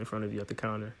the girl in front of you at the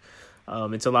counter.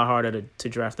 It's a lot harder to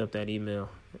draft up that email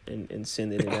and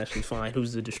send it and actually find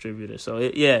who's the distributor. So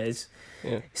it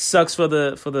sucks for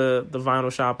the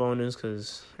vinyl shop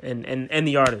owners and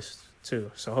the artists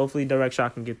too. So hopefully Direct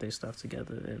Shot can get their stuff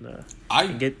together and I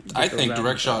get think those Direct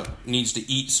albums Shot needs to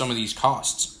eat some of these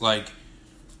costs. Like,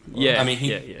 Yeah, I mean,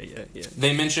 yeah.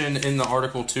 They mentioned in the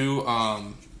article too.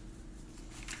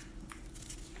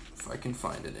 If I can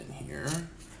find it in here,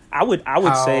 I would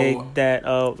say that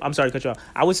I'm sorry to cut you off.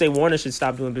 I would say Warner should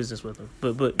stop doing business with them.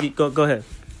 But go ahead.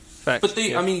 Facts. but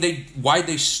why'd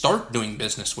they start doing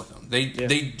business with them?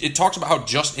 It talks about how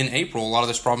just in April a lot of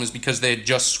this problem is because they had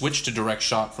just switched to Direct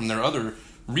Shot from their other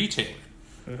retailer.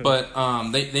 Mm-hmm.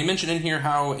 But they mentioned in here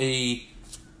how a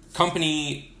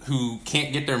company who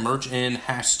can't get their merch in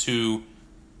has to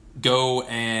go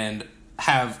and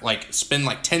have spend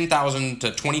 $10,000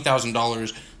 to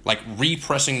 $20,000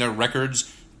 repressing their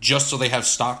records just so they have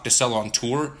stock to sell on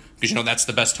tour, because that's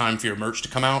the best time for your merch to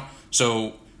come out.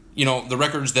 So the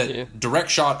records that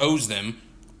Direct Shot owes them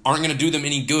aren't going to do them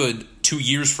any good 2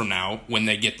 years from now when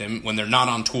they get them, when they're not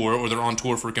on tour or they're on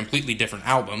tour for a completely different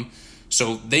album.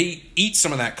 So they eat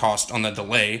some of that cost on the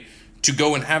delay to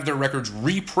go and have their records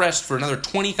repressed for another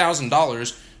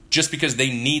 $20,000 just because they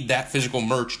need that physical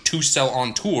merch to sell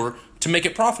on tour to make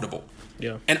it profitable.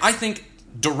 Yeah. And I think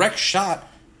Direct Shot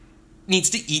needs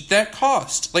to eat that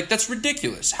cost. That's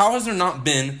ridiculous. How has there not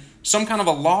been some kind of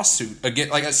a lawsuit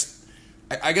against?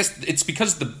 I guess it's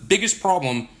because the biggest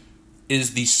problem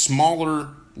is the smaller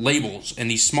labels and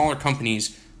these smaller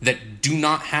companies that do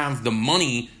not have the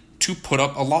money to put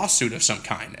up a lawsuit of some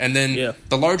kind. And then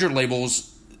the larger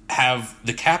labels have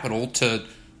the capital to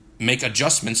make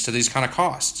adjustments to these kind of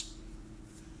costs.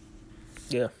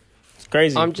 Yeah. It's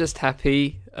crazy. I'm just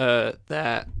happy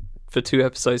that for 2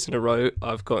 episodes in a row,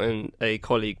 I've gotten a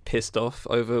colleague pissed off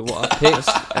over what I picked,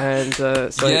 and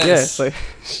so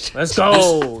let's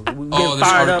go. We're getting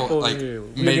fired up over here.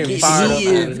 We're getting fired up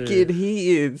over here. Get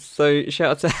heated. So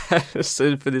shout out to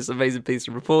Harrison for this amazing piece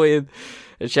of reporting,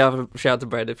 and shout out to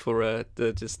Brandon for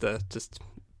just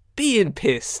being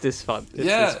pissed. It's fun.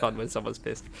 It's fun when someone's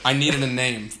pissed. I needed a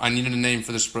name.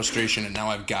 For this frustration, and now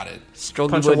I've got it.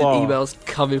 Strongly worded emails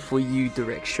coming for you,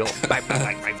 Direct Shot. Bang, bang,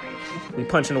 bang, bang, bang. We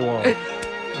punching the wall.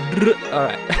 All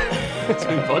right, let's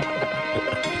move on.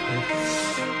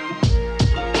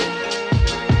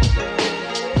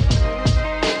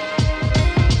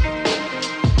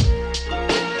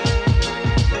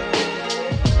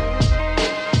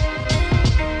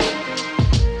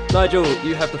 Nigel,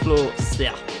 you have the floor.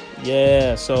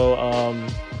 Yeah, so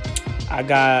I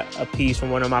got a piece from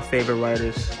one of my favorite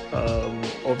writers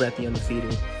over at The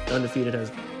Undefeated. The Undefeated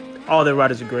has all their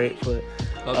writers are great, but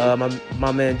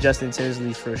my man Justin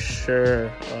Tinsley for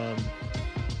sure.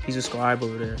 He's a scribe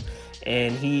over there,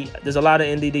 and there's a lot of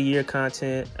end of the year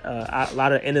content, a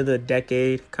lot of end of the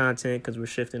decade content because we're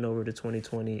shifting over to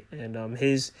 2020. And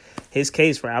his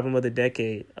case for album of the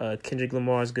decade, Kendrick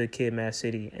Lamar's "Good Kid, Mad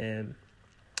City," and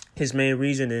his main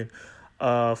reasoning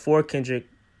for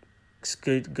Kendrick's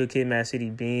Good Kid, Mad City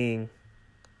being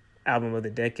album of the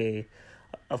decade.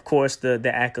 Of course, the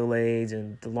accolades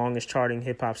and the longest charting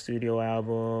hip hop studio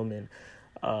album,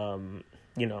 and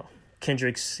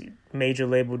Kendrick's major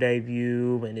label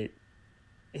debut, and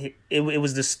it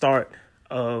was the start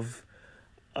of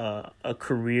a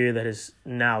career that is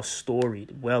now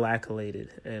storied, well accoladed,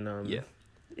 and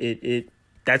it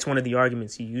that's one of the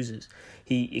arguments he uses.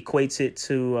 He equates it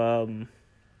to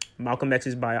Malcolm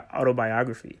X's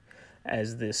autobiography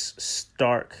as this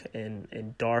stark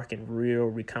and dark and real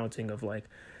recounting of like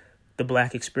the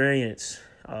Black experience,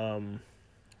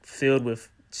 filled with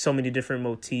so many different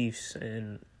motifs,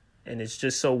 and it's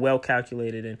just so well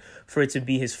calculated, and for it to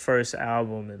be his first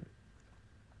album,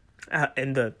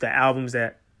 and the albums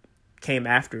that came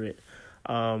after it,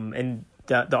 and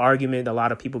the argument a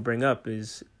lot of people bring up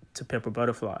is To Pimp a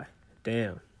Butterfly.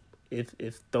 Damn,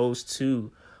 if those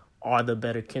two are the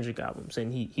better Kendrick albums,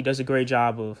 and he does a great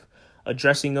job of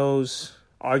addressing those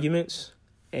arguments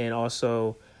and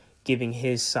also giving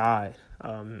his side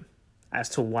as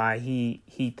to why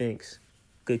he thinks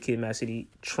Good Kid, Mad City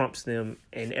trumps them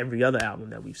in every other album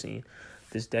that we've seen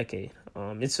this decade.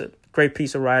 It's a great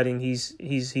piece of writing.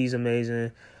 He's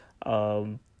amazing.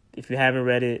 If you haven't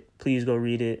read it, please go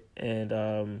read it.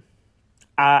 And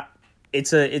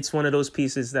it's one of those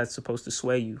pieces that's supposed to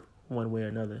sway you one way or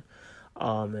another.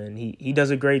 And he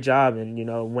does a great job.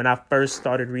 And when I first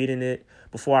started reading it,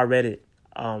 before I read it,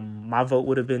 my vote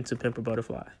would have been To Pimp a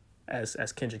Butterfly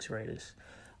as Kendrick's greatest.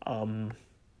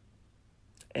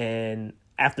 And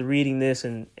after reading this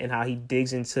and how he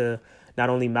digs into not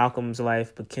only Malcolm's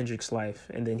life but Kendrick's life,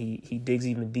 and then he digs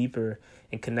even deeper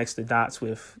and connects the dots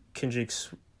with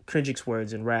Kendrick's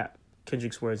words in rap,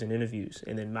 Kendrick's words in interviews,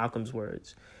 and then Malcolm's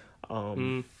words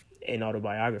in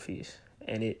autobiographies,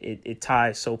 and it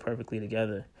ties so perfectly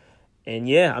together. And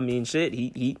yeah, I mean, shit,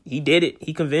 he did it.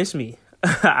 He convinced me.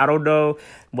 I don't know,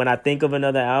 when I think of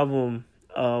another album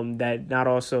that not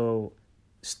also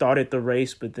started the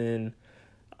race but then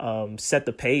set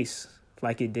the pace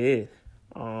like it did.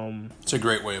 It's a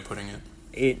great way of putting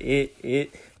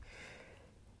it.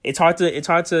 It's hard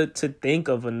to think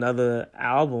of another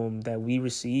album that we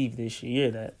received this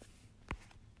year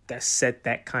that set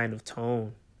that kind of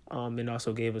tone, and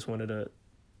also gave us one of the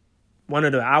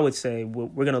I would say,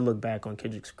 we're gonna look back on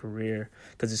Kendrick's career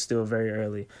because it's still very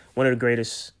early, one of the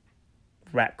greatest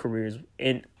rap careers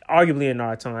arguably in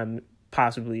our time,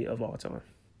 possibly of all time.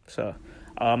 So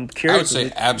I'm curious. I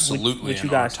would say absolutely. What you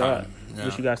guys thought? Yeah.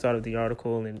 What you guys thought of the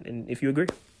article, and if you agree?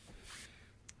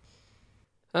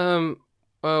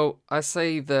 Well, I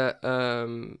say that.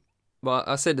 Well,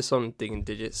 I said this on Digging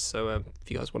Digits, so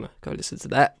if you guys want to go listen to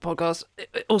that podcast,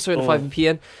 also at 5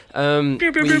 p.m. We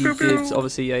did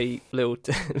obviously a little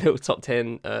top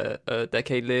 10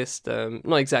 decade list.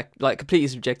 Not exact, like completely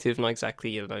subjective, not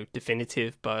exactly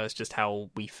definitive, but it's just how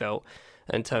we felt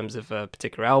in terms of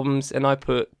particular albums. And I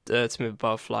put To Pimp a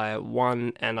Butterfly at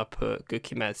 1, and I put Good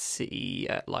Kid, Mad City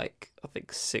at I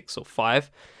think 6 or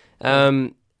 5.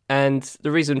 And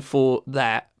the reason for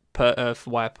that, for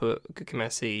why I put Good Kid,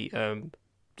 Mad City,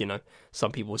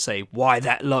 some people say, why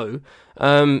that low?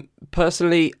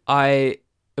 Personally, To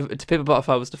Pimp a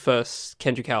Butterfly was the first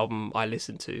Kendrick album I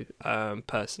listened to,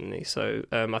 personally. So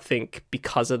I think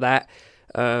because of that,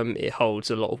 it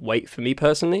holds a lot of weight for me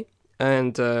personally.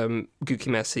 And Good Kid,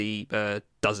 Mad City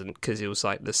doesn't, because it was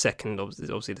like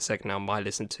obviously the second album I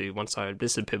listened to. Once I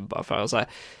listened to Pimp a Butterfly, I was like,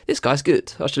 this guy's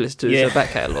good. I should listen to his back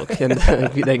catalogue, and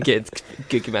then get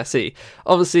Good Kid, Mad City.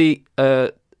 Obviously,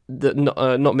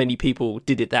 not many people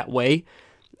did it that way.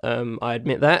 I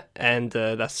admit that, and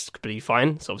that's completely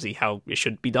fine. It's obviously how it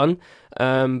should be done.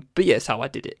 But yeah, it's how I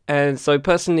did it. And so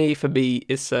personally, for me,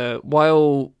 it's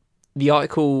while the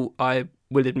article, I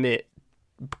will admit,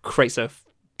 creates a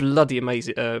bloody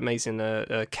amazing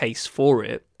case for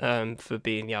it, for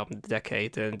being the album of the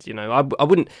decade, and I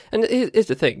wouldn't. And here's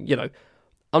the thing,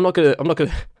 I'm not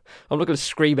gonna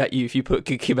scream at you if you put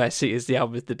Good Kid, Mad City as the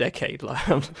album of the decade. Like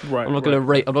I'm not gonna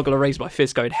raise my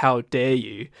fist going, how dare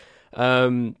you?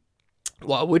 Who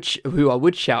I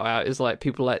would shout out is like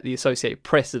people like the Associated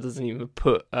Press that doesn't even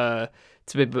put To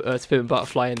Pimp a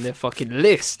Butterfly in their fucking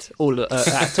list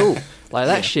at all. Like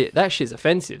that shit's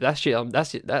offensive. That's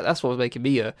what was making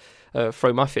me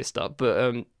throw my fist up.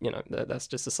 But that's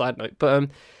just a side note. But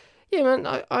yeah, man,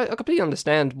 I completely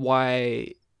understand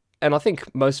why, and I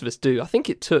think most of us do.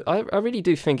 I really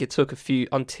do think it took a few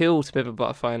until To Pimp a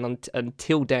Butterfly and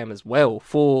until Damn as well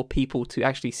for people to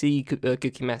actually see Good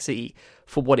Kid, Mad City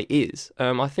for what it is.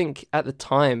 I think at the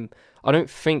time, I don't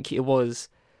think it was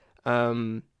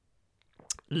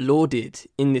lauded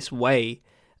in this way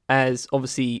as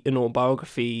obviously an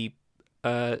autobiography,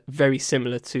 very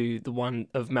similar to the one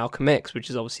of Malcolm X, which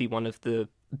is obviously one of the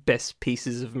best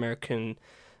pieces of American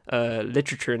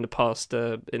literature in the past,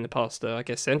 I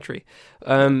guess, century.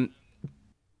 But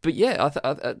yeah,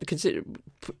 I consider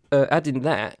adding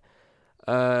that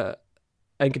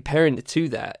and comparing it to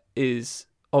that is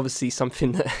obviously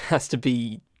something that has to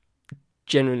be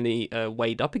generally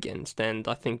weighed up against. And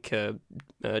I think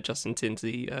Justin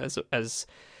Tinsley,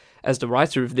 as the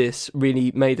writer of this,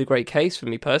 really made a great case for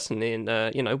me personally.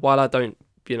 And while I don't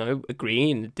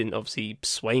agree, and it didn't obviously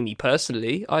sway me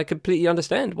personally, I completely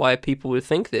understand why people would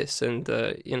think this. And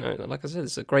like I said,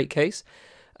 it's a great case.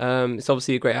 It's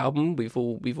obviously a great album. We've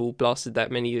all blasted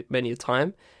that many a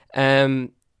time.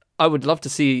 I would love to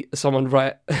see someone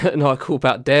write an article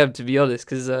about Damn, to be honest,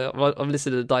 because I'm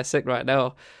listening to Dissect right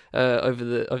now over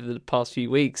the past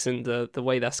few weeks, and the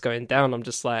way that's going down, I'm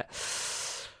just like,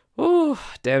 oh,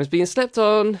 Damn's being slept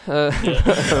on.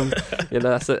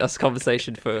 That's a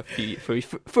conversation for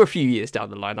a few years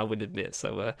down the line, I would admit.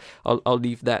 So I'll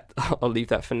leave that. I'll leave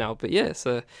that for now. But yeah, it's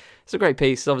a great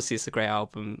piece. Obviously, it's a great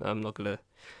album. I'm not gonna.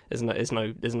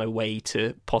 There's no way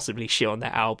to possibly shit on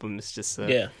that album. It's just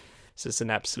It's just an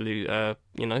absolute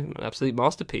an absolute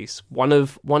masterpiece. One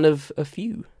of a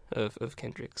few of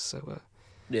Kendrick's. So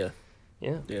yeah.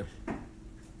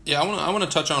 I want to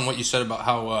touch on what you said about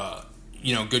how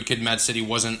Good Kid, Mad City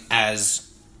wasn't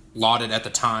as lauded at the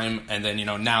time, and then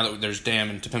now that there's Damn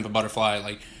and To Pimp a Butterfly,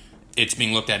 like, it's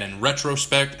being looked at in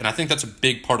retrospect, and I think that's a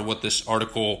big part of what this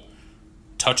article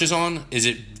touches on. Is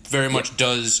it very much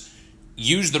does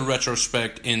use the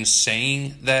retrospect in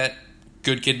saying that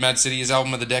Good Kid, Mad City is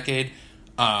album of the decade.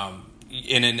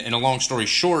 In a long story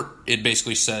short, it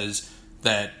basically says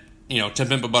that To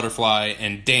Pimp a Butterfly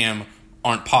and Damn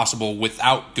aren't possible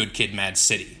without Good Kid, Mad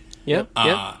City. Yeah.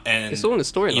 And it's all in the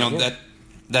story.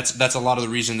 That's a lot of the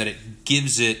reason that it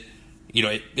gives it.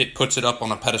 It puts it up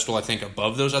on a pedestal, I think,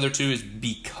 above those other two, is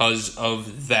because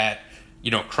of that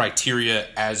criteria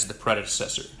as the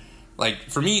predecessor.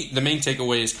 Like, for me, the main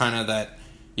takeaway is kind of that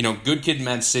Good Kid,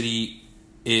 Mad City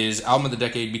is album of the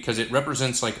decade because it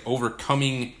represents like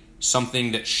overcoming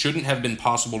something that shouldn't have been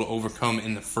possible to overcome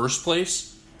in the first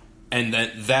place, and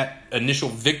that initial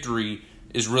victory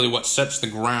is really what sets the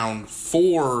ground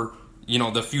for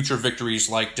the future victories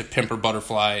like To Pimp a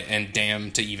Butterfly and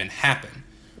Damn to even happen.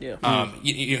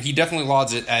 He definitely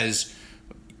lauds it as,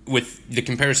 with the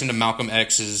comparison to Malcolm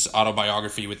X's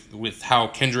autobiography, with how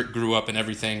Kendrick grew up and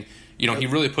everything. He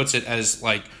really puts it as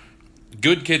like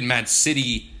Good Kid, Mad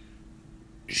City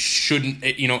shouldn't,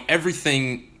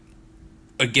 everything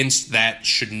against that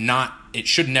should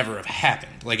never have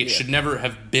happened. Like, it should never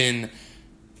have been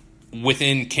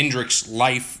within Kendrick's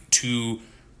life to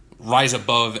rise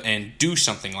above and do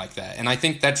something like that. And I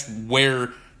think that's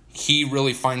where he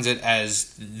really finds it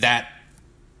as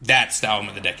that's the album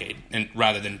of the decade, and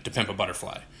rather than To Pimp a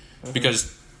Butterfly. Mm-hmm.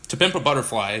 Because To Pimp a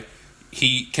Butterfly,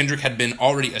 Kendrick had been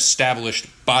already established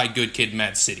by Good Kid,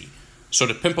 Mad City. So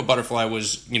To Pimp a Butterfly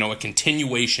was, a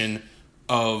continuation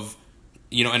of,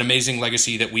 an amazing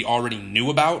legacy that we already knew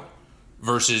about,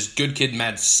 versus Good Kid,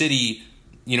 Mad City,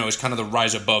 is kind of the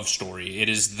rise above story. It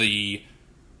is the,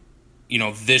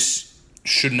 this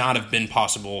should not have been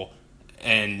possible,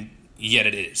 and yet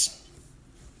it is.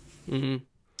 Mm-hmm.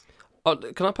 Oh,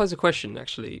 can I pose a question,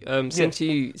 actually? Since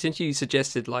you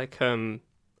suggested, like,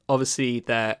 obviously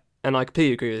that, and I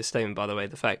completely agree with this statement, by the way,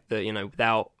 the fact that,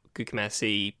 without Good Kid, Mad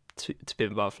City, To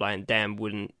Pimp a Butterfly and Damn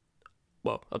wouldn't,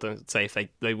 well, I don't say if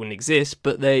they wouldn't exist,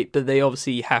 but they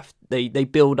obviously they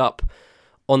build up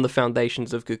on the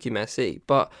foundations of Good Kid, Mad City.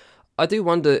 But I do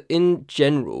wonder, in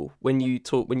general, when you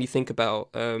think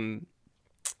about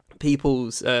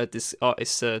people's artists'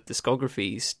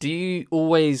 discographies, do you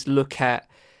always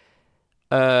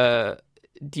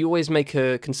make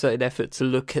a concerted effort to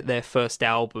look at their first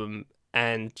album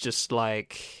and just,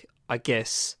 like, I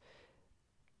guess,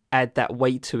 add that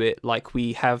weight to it, like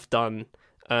we have done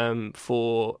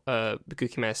for Good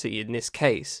Kid, Mad City in this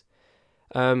case?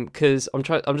 Because I'm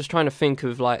just trying to think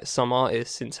of, like, some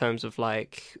artists in terms of,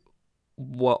 like,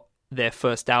 what their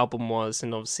first album was,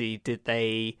 and obviously did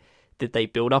they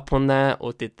build up on that,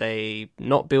 or did they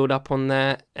not build up on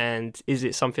that? And is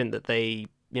it something that they,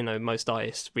 most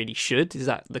artists really should? Is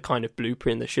that the kind of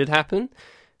blueprint that should happen?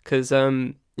 Because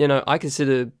I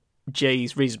consider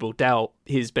Jay's Reasonable Doubt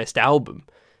his best album.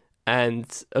 And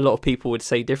a lot of people would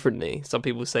say differently. Some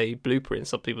people say Blueprint,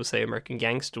 some people say American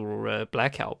Gangster or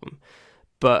Black Album.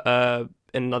 But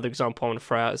another example I want to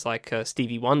throw out is like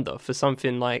Stevie Wonder. For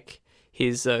something like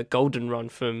his golden run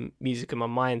from Music of My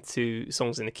Mind to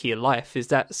Songs in the Key of Life, is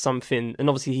that something? And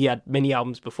obviously he had many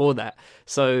albums before that.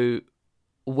 So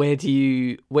where do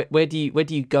you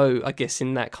go, I guess,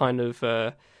 in that kind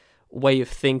of way of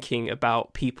thinking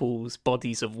about people's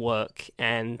bodies of work,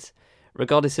 and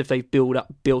regardless if they've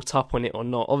built up on it or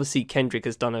not? Obviously, Kendrick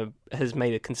has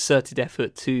made a concerted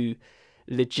effort to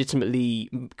legitimately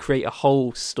create a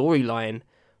whole storyline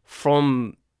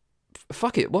from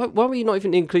fuck it. Why were you not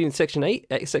even including Section 8?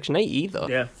 Section 8 either.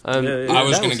 Yeah. I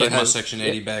was going to get my has, Section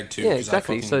 80 bag too. Yeah,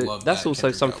 exactly. So that's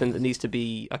also something that needs to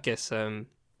be, I guess,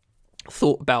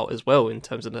 thought about as well in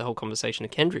terms of the whole conversation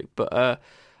of Kendrick. But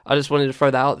I just wanted to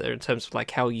throw that out there in terms of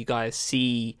like how you guys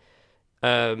see,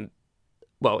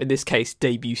 well, in this case,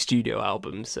 debut studio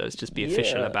albums. So let's just be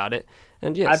official about it.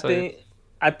 And yeah,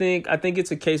 I think it's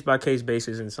a case by case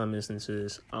basis in some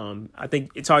instances. I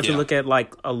think it's hard to look at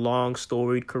like a long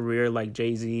storied career like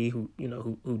Jay-Z, who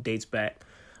dates back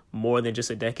more than just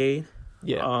a decade.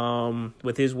 Yeah.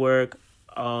 With his work,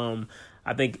 I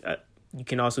think you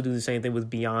can also do the same thing with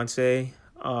Beyonce,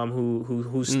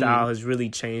 whose style has really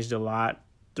changed a lot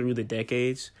through the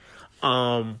decades.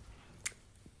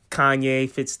 Kanye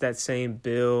fits that same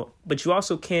bill, but you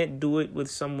also can't do it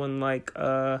with someone like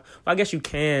well, I guess you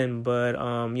can, but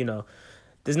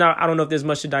there's not, I don't know if there's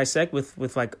much to dissect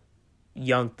with like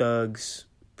Young Thug's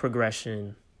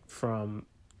progression from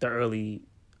the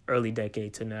early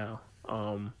decade to now.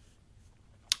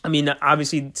 I mean,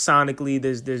 obviously sonically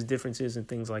there's differences and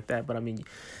things like that, but I mean,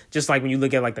 just like when you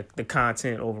look at like the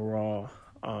content overall,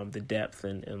 the depth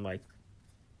and like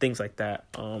things like that,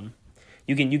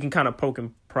 you can kind of poke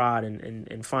and prod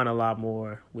and find a lot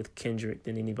more with Kendrick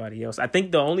than anybody else. I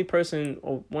think the only person,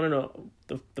 or one of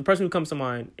the person who comes to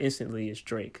mind instantly is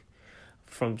Drake,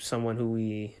 from someone who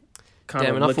we kind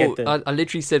of look at. I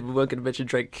literally said we weren't going to mention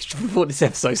Drake before this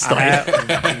episode started.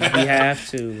 We have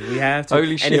to.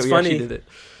 Holy shit, we actually did it.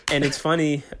 And it's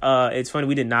funny.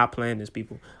 We did not plan this,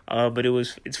 people. But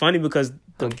it's funny because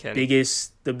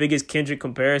the biggest Kendrick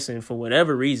comparison for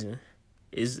whatever reason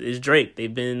is Drake.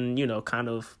 They've been, kind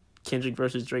of Kendrick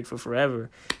versus Drake for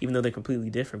forever, even though they're completely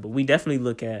different. But we definitely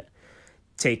look at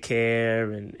Take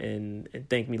Care and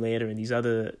Thank Me Later and these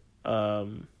other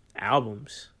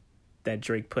albums that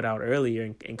Drake put out earlier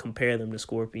and compare them to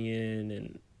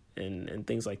Scorpion and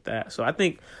things like that. So I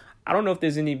don't know if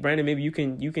there's any, Brandon, maybe you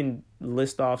can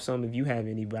list off some if you have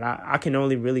any, but I can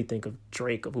only really think of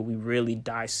Drake, of who we really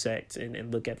dissect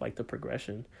and look at like the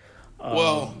progression.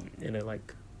 In a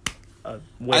like a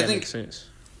way that makes sense.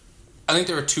 I think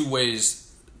there are two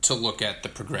ways to look at the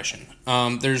progression.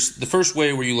 There's the first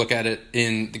way where you look at it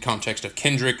in the context of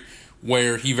Kendrick,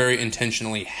 where he very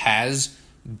intentionally has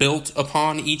built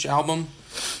upon each album.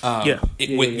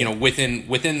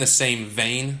 Within the same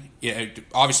vein. Yeah,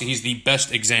 obviously he's the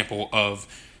best example of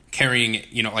carrying,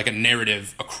 like a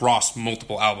narrative across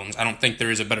multiple albums. I don't think there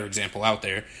is a better example out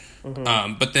there.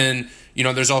 Mm-hmm. But then,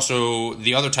 there's also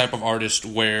the other type of artist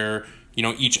where,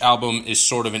 each album is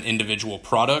sort of an individual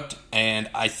product. And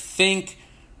I think,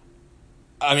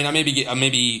 I may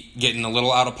be getting a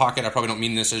little out of pocket. I probably don't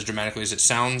mean this as dramatically as it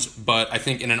sounds, but I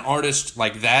think in an artist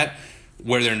like that,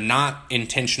 where they're not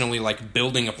intentionally like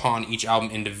building upon each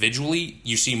album individually,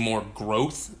 you see more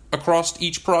growth across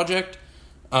each project.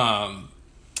 I'm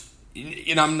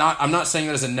not saying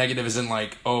that as a negative, as in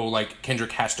like, like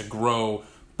Kendrick has to grow,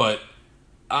 but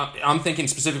I'm thinking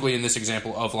specifically in this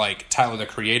example of like Tyler the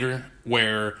Creator,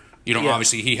 where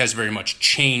obviously he has very much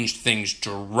changed things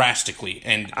drastically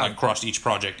and across each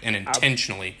project and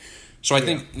intentionally. So I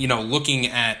think looking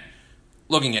at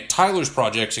Tyler's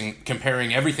projects and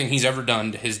comparing everything he's ever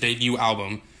done to his debut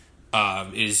album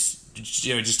is it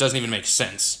just doesn't even make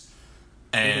sense.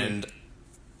 And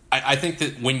I think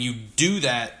that when you do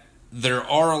that, there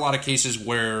are a lot of cases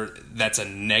where that's a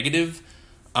negative.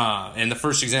 And the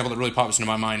first example that really pops into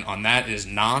my mind on that is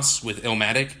Nas with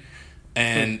Illmatic.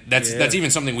 And that's even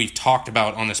something we've talked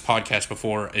about on this podcast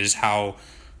before, is how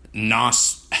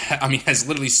Nas, has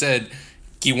literally said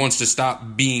he wants to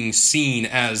stop being seen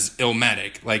as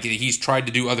Illmatic. Like, he's tried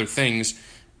to do other things,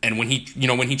 and when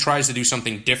he tries to do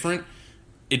something different,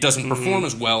 it doesn't perform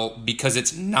as well because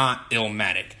it's not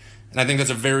Illmatic. And I think that's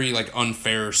a very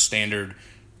unfair standard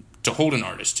to hold an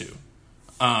artist to.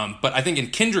 But I think in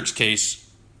Kendrick's case,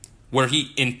 where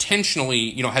he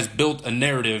intentionally has built a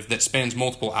narrative that spans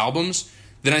multiple albums,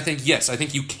 then I think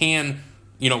you can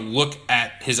look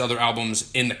at his other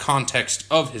albums in the context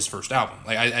of his first album.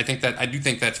 I do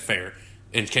think that's fair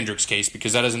in Kendrick's case,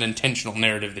 because that is an intentional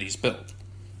narrative that he's built.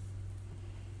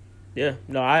 Yeah,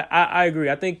 no, I agree.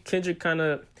 I think Kendrick kind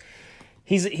of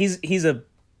he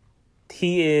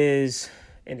is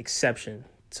an exception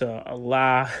to a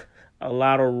lot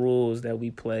of rules that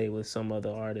we play with some other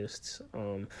artists.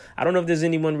 I don't know if there's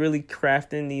anyone really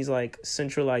crafting these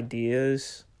central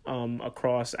ideas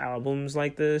across albums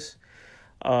like this.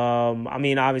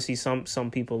 Obviously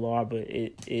some people are, but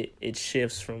it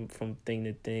shifts from thing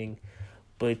to thing.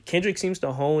 But Kendrick seems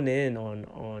to hone in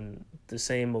on the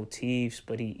same motifs,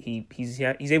 but he's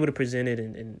able to present it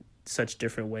in such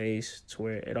different ways to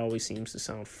where it always seems to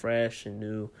sound fresh and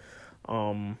new.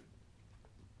 And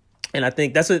I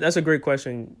think that's a great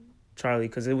question, Charlie,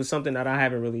 because it was something that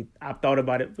I've thought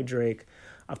about it with Drake.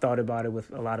 I've thought about it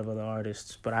with a lot of other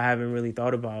artists, but I haven't really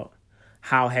thought about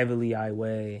how heavily I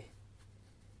weigh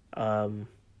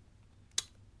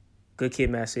Good Kid,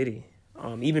 Mad City.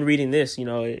 Even reading this,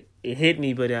 it hit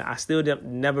me, but I still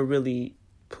never really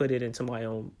put it into my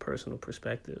own personal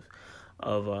perspective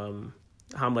of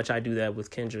how much I do that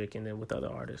with Kendrick and then with other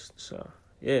artists. So,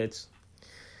 yeah, it's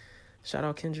shout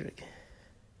out Kendrick.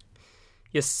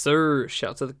 Yes, sir.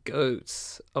 Shout to the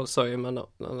GOATs. Oh, sorry, am I not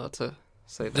allowed to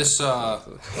say that? This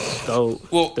GOAT.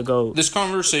 well, The GOAT. This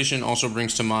conversation also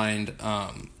brings to mind.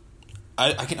 I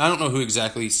don't know who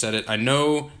exactly said it. I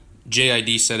know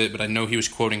JID said it, but I know he was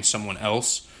quoting someone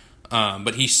else.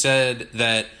 But he said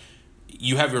that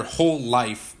you have your whole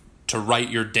life to write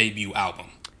your debut album.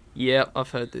 Yeah,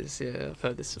 I've heard this. Yeah, I've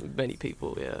heard this from many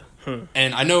people. Yeah.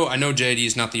 And I know JID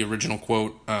is not the original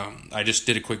quote. I just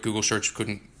did a quick Google search,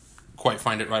 couldn't quite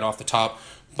find it right off the top.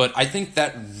 But I think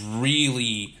that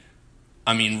really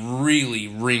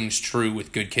rings true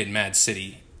with Good Kid, Mad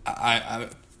City. I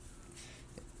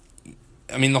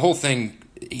mean, the whole thing,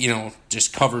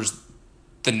 just covers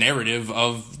the narrative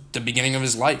of the beginning of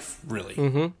his life, really.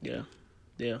 Mm-hmm. Yeah.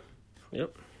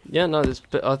 Yep. Yeah, no,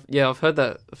 I've heard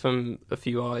that from a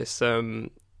few eyes. The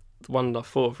one I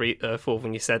thought of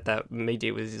when you said that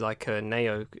immediately was like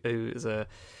Neo, who is a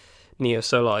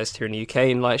neo-soulized here in the UK,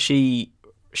 and like she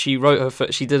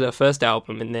wrote she did her first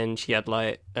album, and then she had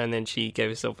and then she gave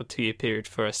herself a 2-year period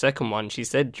for a second one. She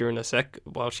said during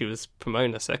while she was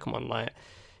promoting the second one,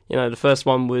 the first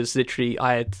one was literally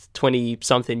I had 20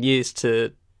 something years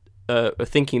to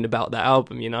thinking about that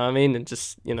album, you know what I mean, and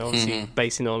just obviously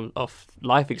basing off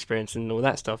life experience and all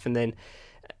that stuff, and then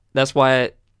that's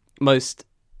why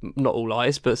not all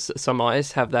artists, but some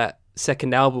artists have that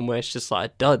second album where it's just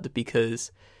like a dud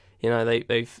because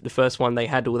the first one they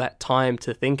had all that time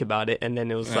to think about it, and then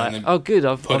it was oh good,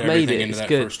 I've made it, it's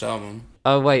good. First album.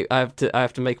 Oh wait, I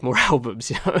have to make more albums.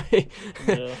 You know what I mean?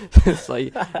 Yeah. it's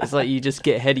like you just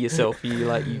get ahead of yourself.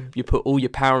 You put all your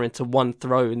power into one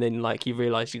throw, and then you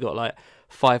realize you got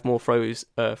 5 more throws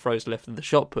left of the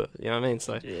shot put. You know what I mean?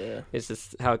 So yeah, it's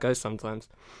just how it goes sometimes.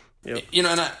 Yep.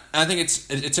 And I think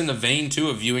it's in the vein too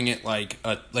of viewing it like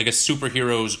a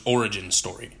superhero's origin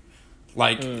story.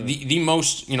 The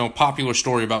most popular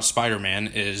story about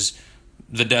Spider-Man is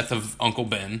the death of Uncle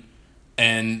Ben,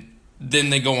 and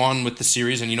then they go on with the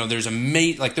series, and there's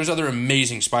there's other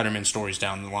amazing Spider-Man stories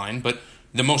down the line, but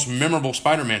the most memorable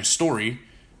Spider-Man story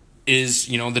is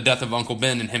the death of Uncle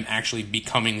Ben and him actually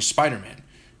becoming Spider-Man,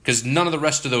 because none of the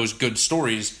rest of those good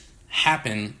stories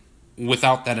happen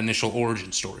without that initial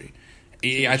origin story.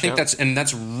 I think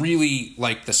that's really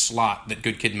the slot that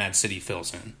Good Kid, Mad City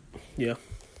fills in.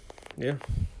 Yeah,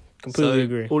 completely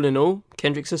agree. All in all,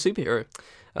 Kendrick's a superhero.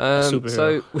 So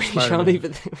we shall leave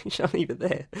it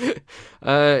there.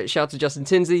 Shout out to Justin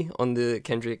Tinsley on the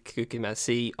Kendrick Good Kid, Mad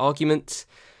City argument.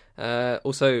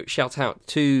 Also, shout out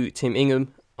to Tim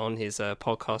Ingham on his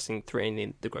podcasting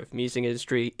threatening the growth of the music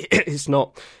industry. It's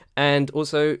not. And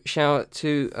also shout out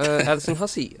to Alison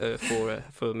Hussey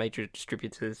for major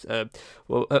distributors.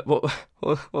 What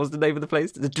was the name of the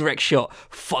place? The Direct Shot.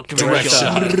 Fuck Direct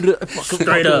Shot.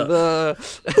 Straight up.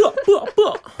 So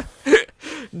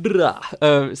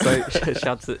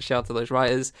shout out to those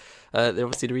writers. They're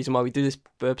obviously the reason why we do this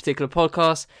particular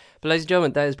podcast. But ladies and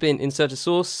gentlemen, that has been Insert a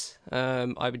Source.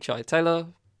 I've been Charlie Taylor.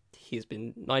 He has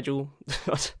been Nigel.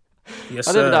 Yes,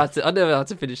 I never know how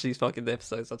to finish these fucking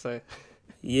episodes, I'll tell you.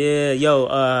 Yeah,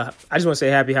 I just want to say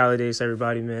happy holidays to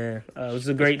everybody, man. This is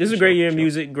a great year in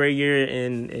music, great year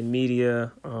in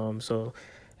media. So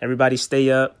everybody stay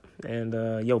up and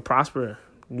prosper.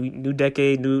 New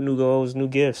decade, new goals, new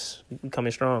gifts. We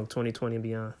coming strong, 2020 and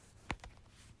beyond.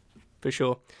 For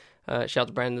sure. Shout out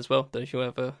to Brandon as well. Don't you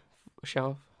have a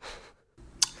shout?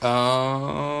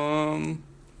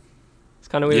 It's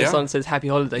kind of weird. Someone says happy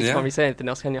holidays. You can't really say anything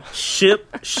else, can you? Ship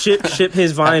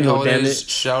his vinyl, damn it.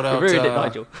 Shout out to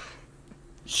Nigel.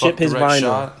 Ship his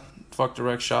vinyl. Fuck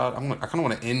Direct Shot. I kind of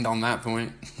want to end on that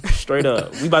point. Straight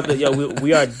up. We about to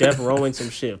we are death rowing some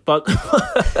shit. Fuck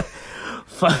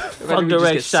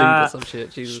Direct Shot. Some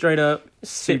shit. Straight up.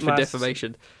 Sued for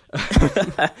defamation.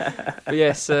 But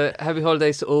yes, happy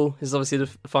holidays to all. This is obviously the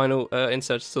final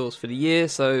Insert Source for the year,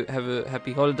 so have a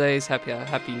happy holidays,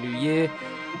 happy new year.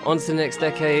 On to the next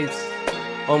decade,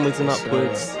 onwards and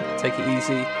upwards. Take it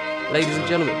easy, ladies and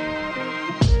gentlemen.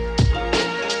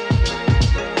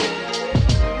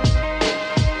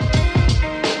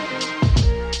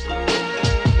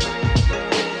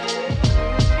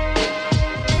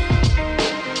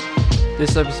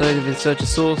 This episode of In Search of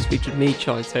Source featured me,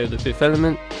 Charlie Taylor of The Fifth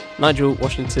Element, Nigel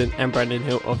Washington and Brandon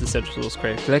Hill of the Central Source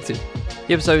Creative Collective.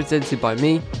 The episode is edited by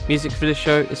me. Music for this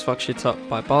show is Fuck Shit Up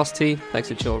by Bars T, thanks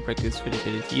to Chill Hop Records for the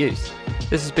ability to use.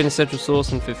 This has been a Central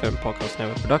Source and Fifth Element Podcast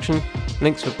Network production.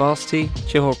 Links for Bars T,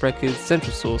 Chill Hop Records,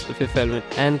 Central Source, The Fifth Element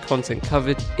and content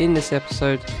covered in this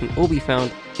episode can all be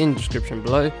found in the description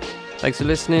below. Thanks for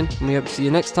listening, and we hope to see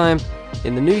you next time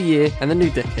in the new year and the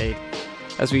new decade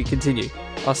as we continue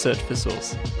our search for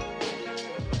Source.